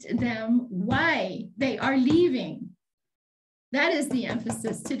asked them why they are leaving? That is the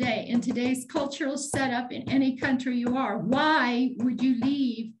emphasis today in today's cultural setup in any country you are. Why would you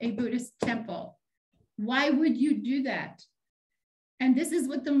leave a Buddhist temple? Why would you do that? And this is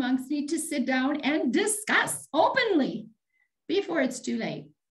what the monks need to sit down and discuss openly before it's too late.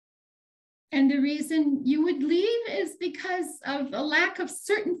 And the reason you would leave is because of a lack of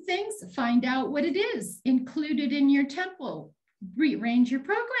certain things. Find out what it is included in your temple. Rearrange your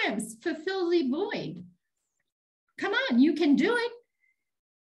programs. Fulfill the void. Come on, you can do it.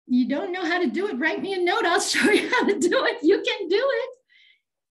 You don't know how to do it, write me a note. I'll show you how to do it. You can do it.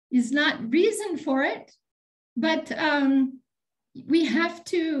 It's not reason for it, but we have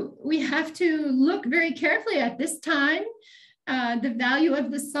to look very carefully at this time. The value of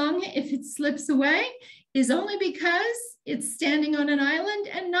the Sangha, if it slips away, is only because it's standing on an island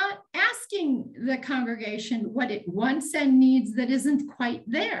and not asking the congregation what it wants and needs that isn't quite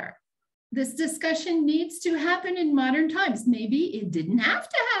there. This discussion needs to happen in modern times. Maybe it didn't have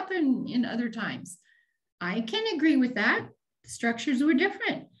to happen in other times. I can agree with that. The structures were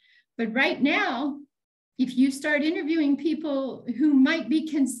different. But right now, if you start interviewing people who might be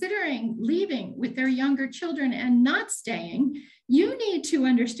considering leaving with their younger children and not staying, you need to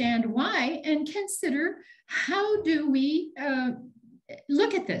understand why and consider, how do we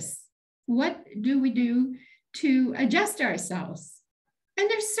look at this? What do we do to adjust ourselves? And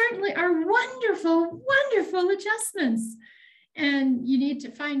there certainly are wonderful, wonderful adjustments. And you need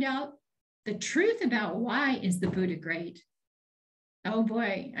to find out the truth about why is the Buddha great. Oh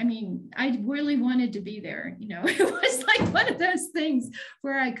boy, I mean, I really wanted to be there. It was like one of those things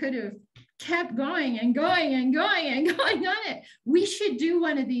where I could have kept going and going and going and going on it. We should do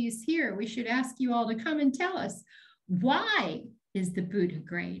one of these here. We should ask you all to come and tell us, why is the Buddha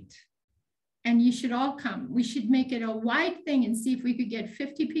great? And you should all come. We should make it a wide thing and see if we could get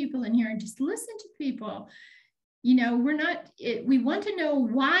 50 people in here and just listen to people. We want to know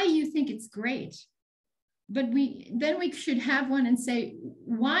why you think it's great. But then we should have one and say,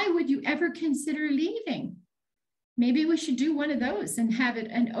 why would you ever consider leaving? Maybe we should do one of those and have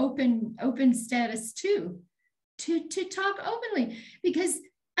it an open status too, to talk openly, because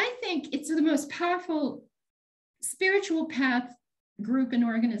I think it's the most powerful spiritual path group and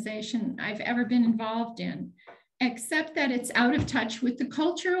organization I've ever been involved in, except that it's out of touch with the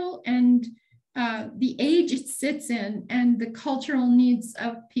cultural and the age it sits in and the cultural needs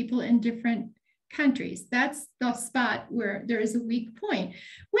of people in different countries. That's the spot where there is a weak point.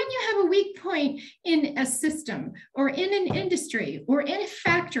 When you have a weak point in a system or in an industry or in a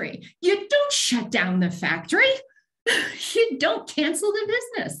factory, you don't shut down the factory. You don't cancel the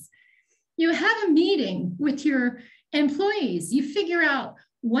business. You have a meeting with your employees. You figure out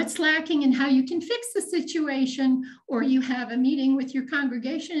what's lacking and how you can fix the situation, or you have a meeting with your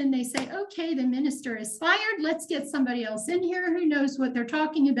congregation and they say, okay, the minister is fired. Let's get somebody else in here who knows what they're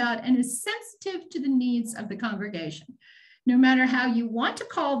talking about and is sensitive to the needs of the congregation. No matter how you want to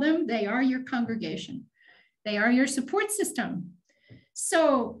call them, they are your congregation. They are your support system.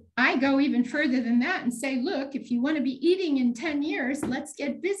 So I go even further than that and say, look, if you want to be eating in 10 years, let's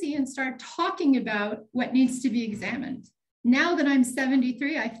get busy and start talking about what needs to be examined. Now that I'm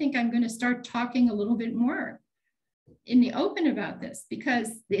 73, I think I'm going to start talking a little bit more in the open about this, because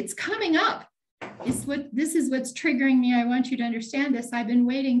it's coming up. This is what's triggering me. I want you to understand this. I've been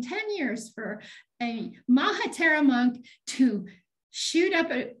waiting 10 years for a Mahatera monk to shoot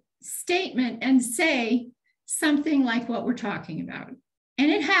up a statement and say something like what we're talking about. And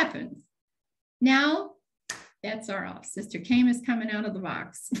it happens. Now, bets are off. Sister Khema is coming out of the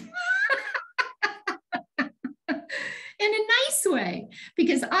box. In a nice way,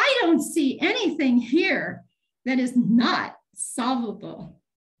 because I don't see anything here that is not solvable.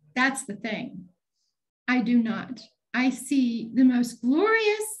 That's the thing. I do not. I see the most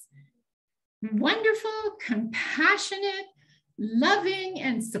glorious, wonderful, compassionate, loving,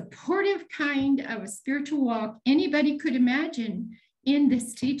 and supportive kind of a spiritual walk anybody could imagine in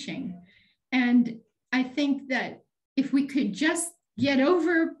this teaching. And I think that if we could just get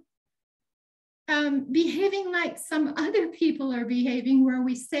over behaving like some other people are behaving, where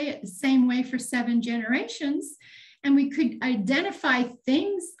we say it the same way for 7 generations, and we could identify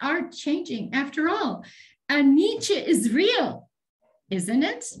things are changing. After all, anicca is real, isn't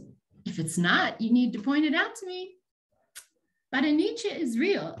it? If it's not, you need to point it out to me. But anicca is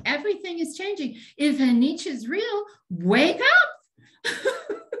real. Everything is changing. If anicca is real, wake up.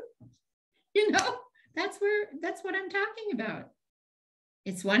 You know, that's what I'm talking about.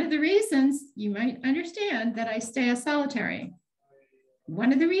 It's one of the reasons you might understand that I stay a solitary.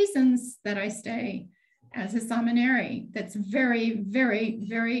 One of the reasons that I stay as a samaneri that's very, very,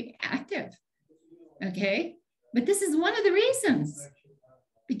 very active. Okay. But this is one of the reasons,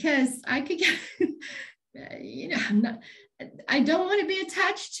 because I could get, you know, I don't want to be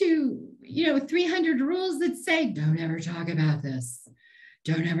attached to, 300 rules that say, don't ever talk about this.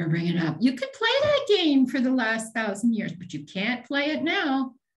 Don't ever bring it up. You could play that game for the last 1,000 years, but you can't play it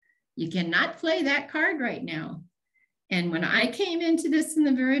now. You cannot play that card right now. And when I came into this in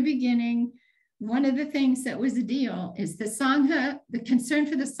the very beginning, one of the things that was a deal is the Sangha, the concern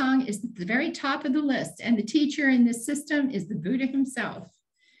for the Sangha is at the very top of the list. And the teacher in this system is the Buddha himself.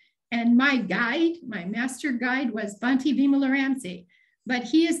 And my guide, my master guide was Bhante Vimalaramsi, but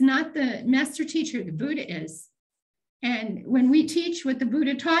he is not the master teacher, the Buddha is. And when we teach what the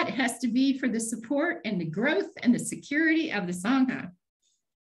Buddha taught, it has to be for the support and the growth and the security of the Sangha.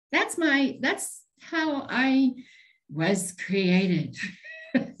 That's how I was created.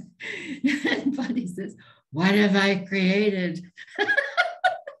 And Buddy says, what have I created?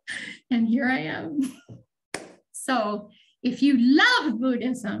 And here I am. So if you love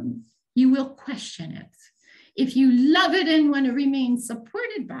Buddhism, you will question it. If you love it and want to remain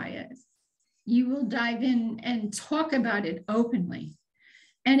supported by it, you will dive in and talk about it openly.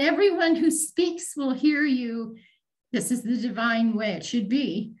 And everyone who speaks will hear you. This is the divine way it should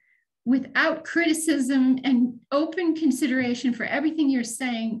be, without criticism and open consideration for everything you're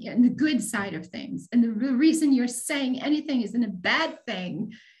saying and the good side of things. And the reason you're saying anything isn't a bad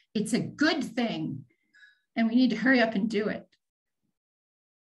thing, it's a good thing. And we need to hurry up and do it.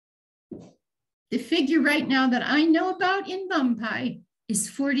 The figure right now that I know about in Mumbai is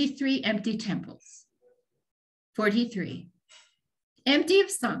 43 empty temples. 43. Empty of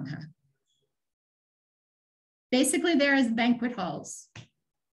Sangha. Basically, there is banquet halls.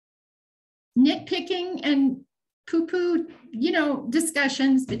 Nitpicking and poo-poo,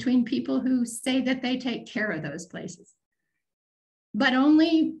 discussions between people who say that they take care of those places. But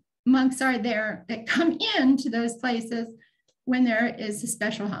only monks are there that come into those places when there is a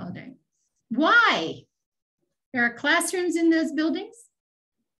special holiday. Why? There are classrooms in those buildings.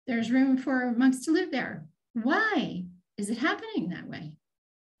 There's room for monks to live there. Why is it happening that way?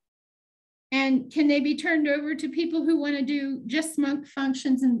 And can they be turned over to people who want to do just monk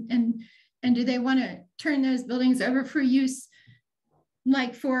functions, and do they want to turn those buildings over for use,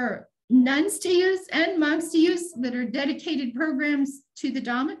 like for nuns to use and monks to use that are dedicated programs to the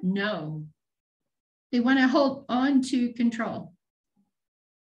Dhamma? No. They want to hold on to control.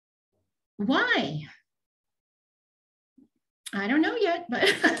 Why? I don't know yet, but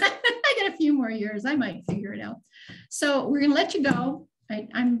I got a few more years. I might figure it out. So we're going to let you go.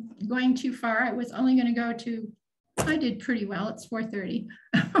 I'm going too far. I was only going to go to, I did pretty well. It's 4:30.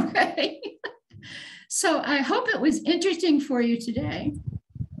 Okay. So I hope it was interesting for you today.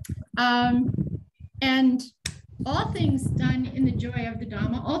 And all things done in the joy of the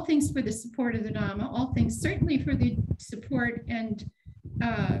Dhamma, all things for the support of the Dhamma, all things certainly for the support and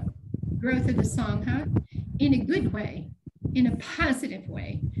growth of the Sangha in a good way, in a positive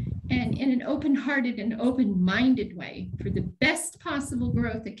way, and in an open-hearted and open-minded way for the best possible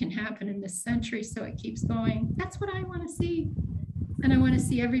growth that can happen in this century so it keeps going. That's what I want to see. And I want to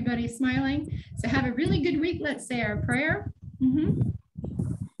see everybody smiling. So have a really good week. Let's say our prayer.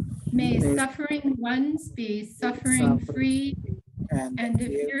 May suffering ones be suffering free, and the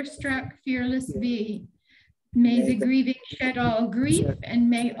fear-struck fearless be. May the grieving shed all grief, and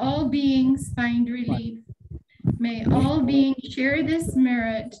may all beings find relief. May all beings share this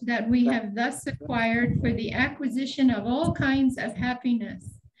merit that we have thus acquired for the acquisition of all kinds of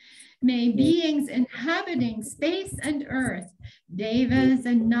happiness. May beings inhabiting space and earth, devas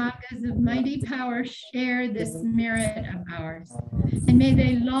and nagas of mighty power, share this merit of ours. And may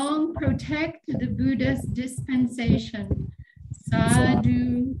they long protect the Buddha's dispensation.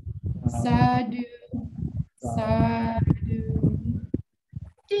 Sadhu, sadhu, sadhu.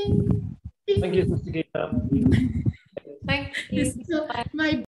 Ding, ding. Thank you, Sister Khema. Thank you. My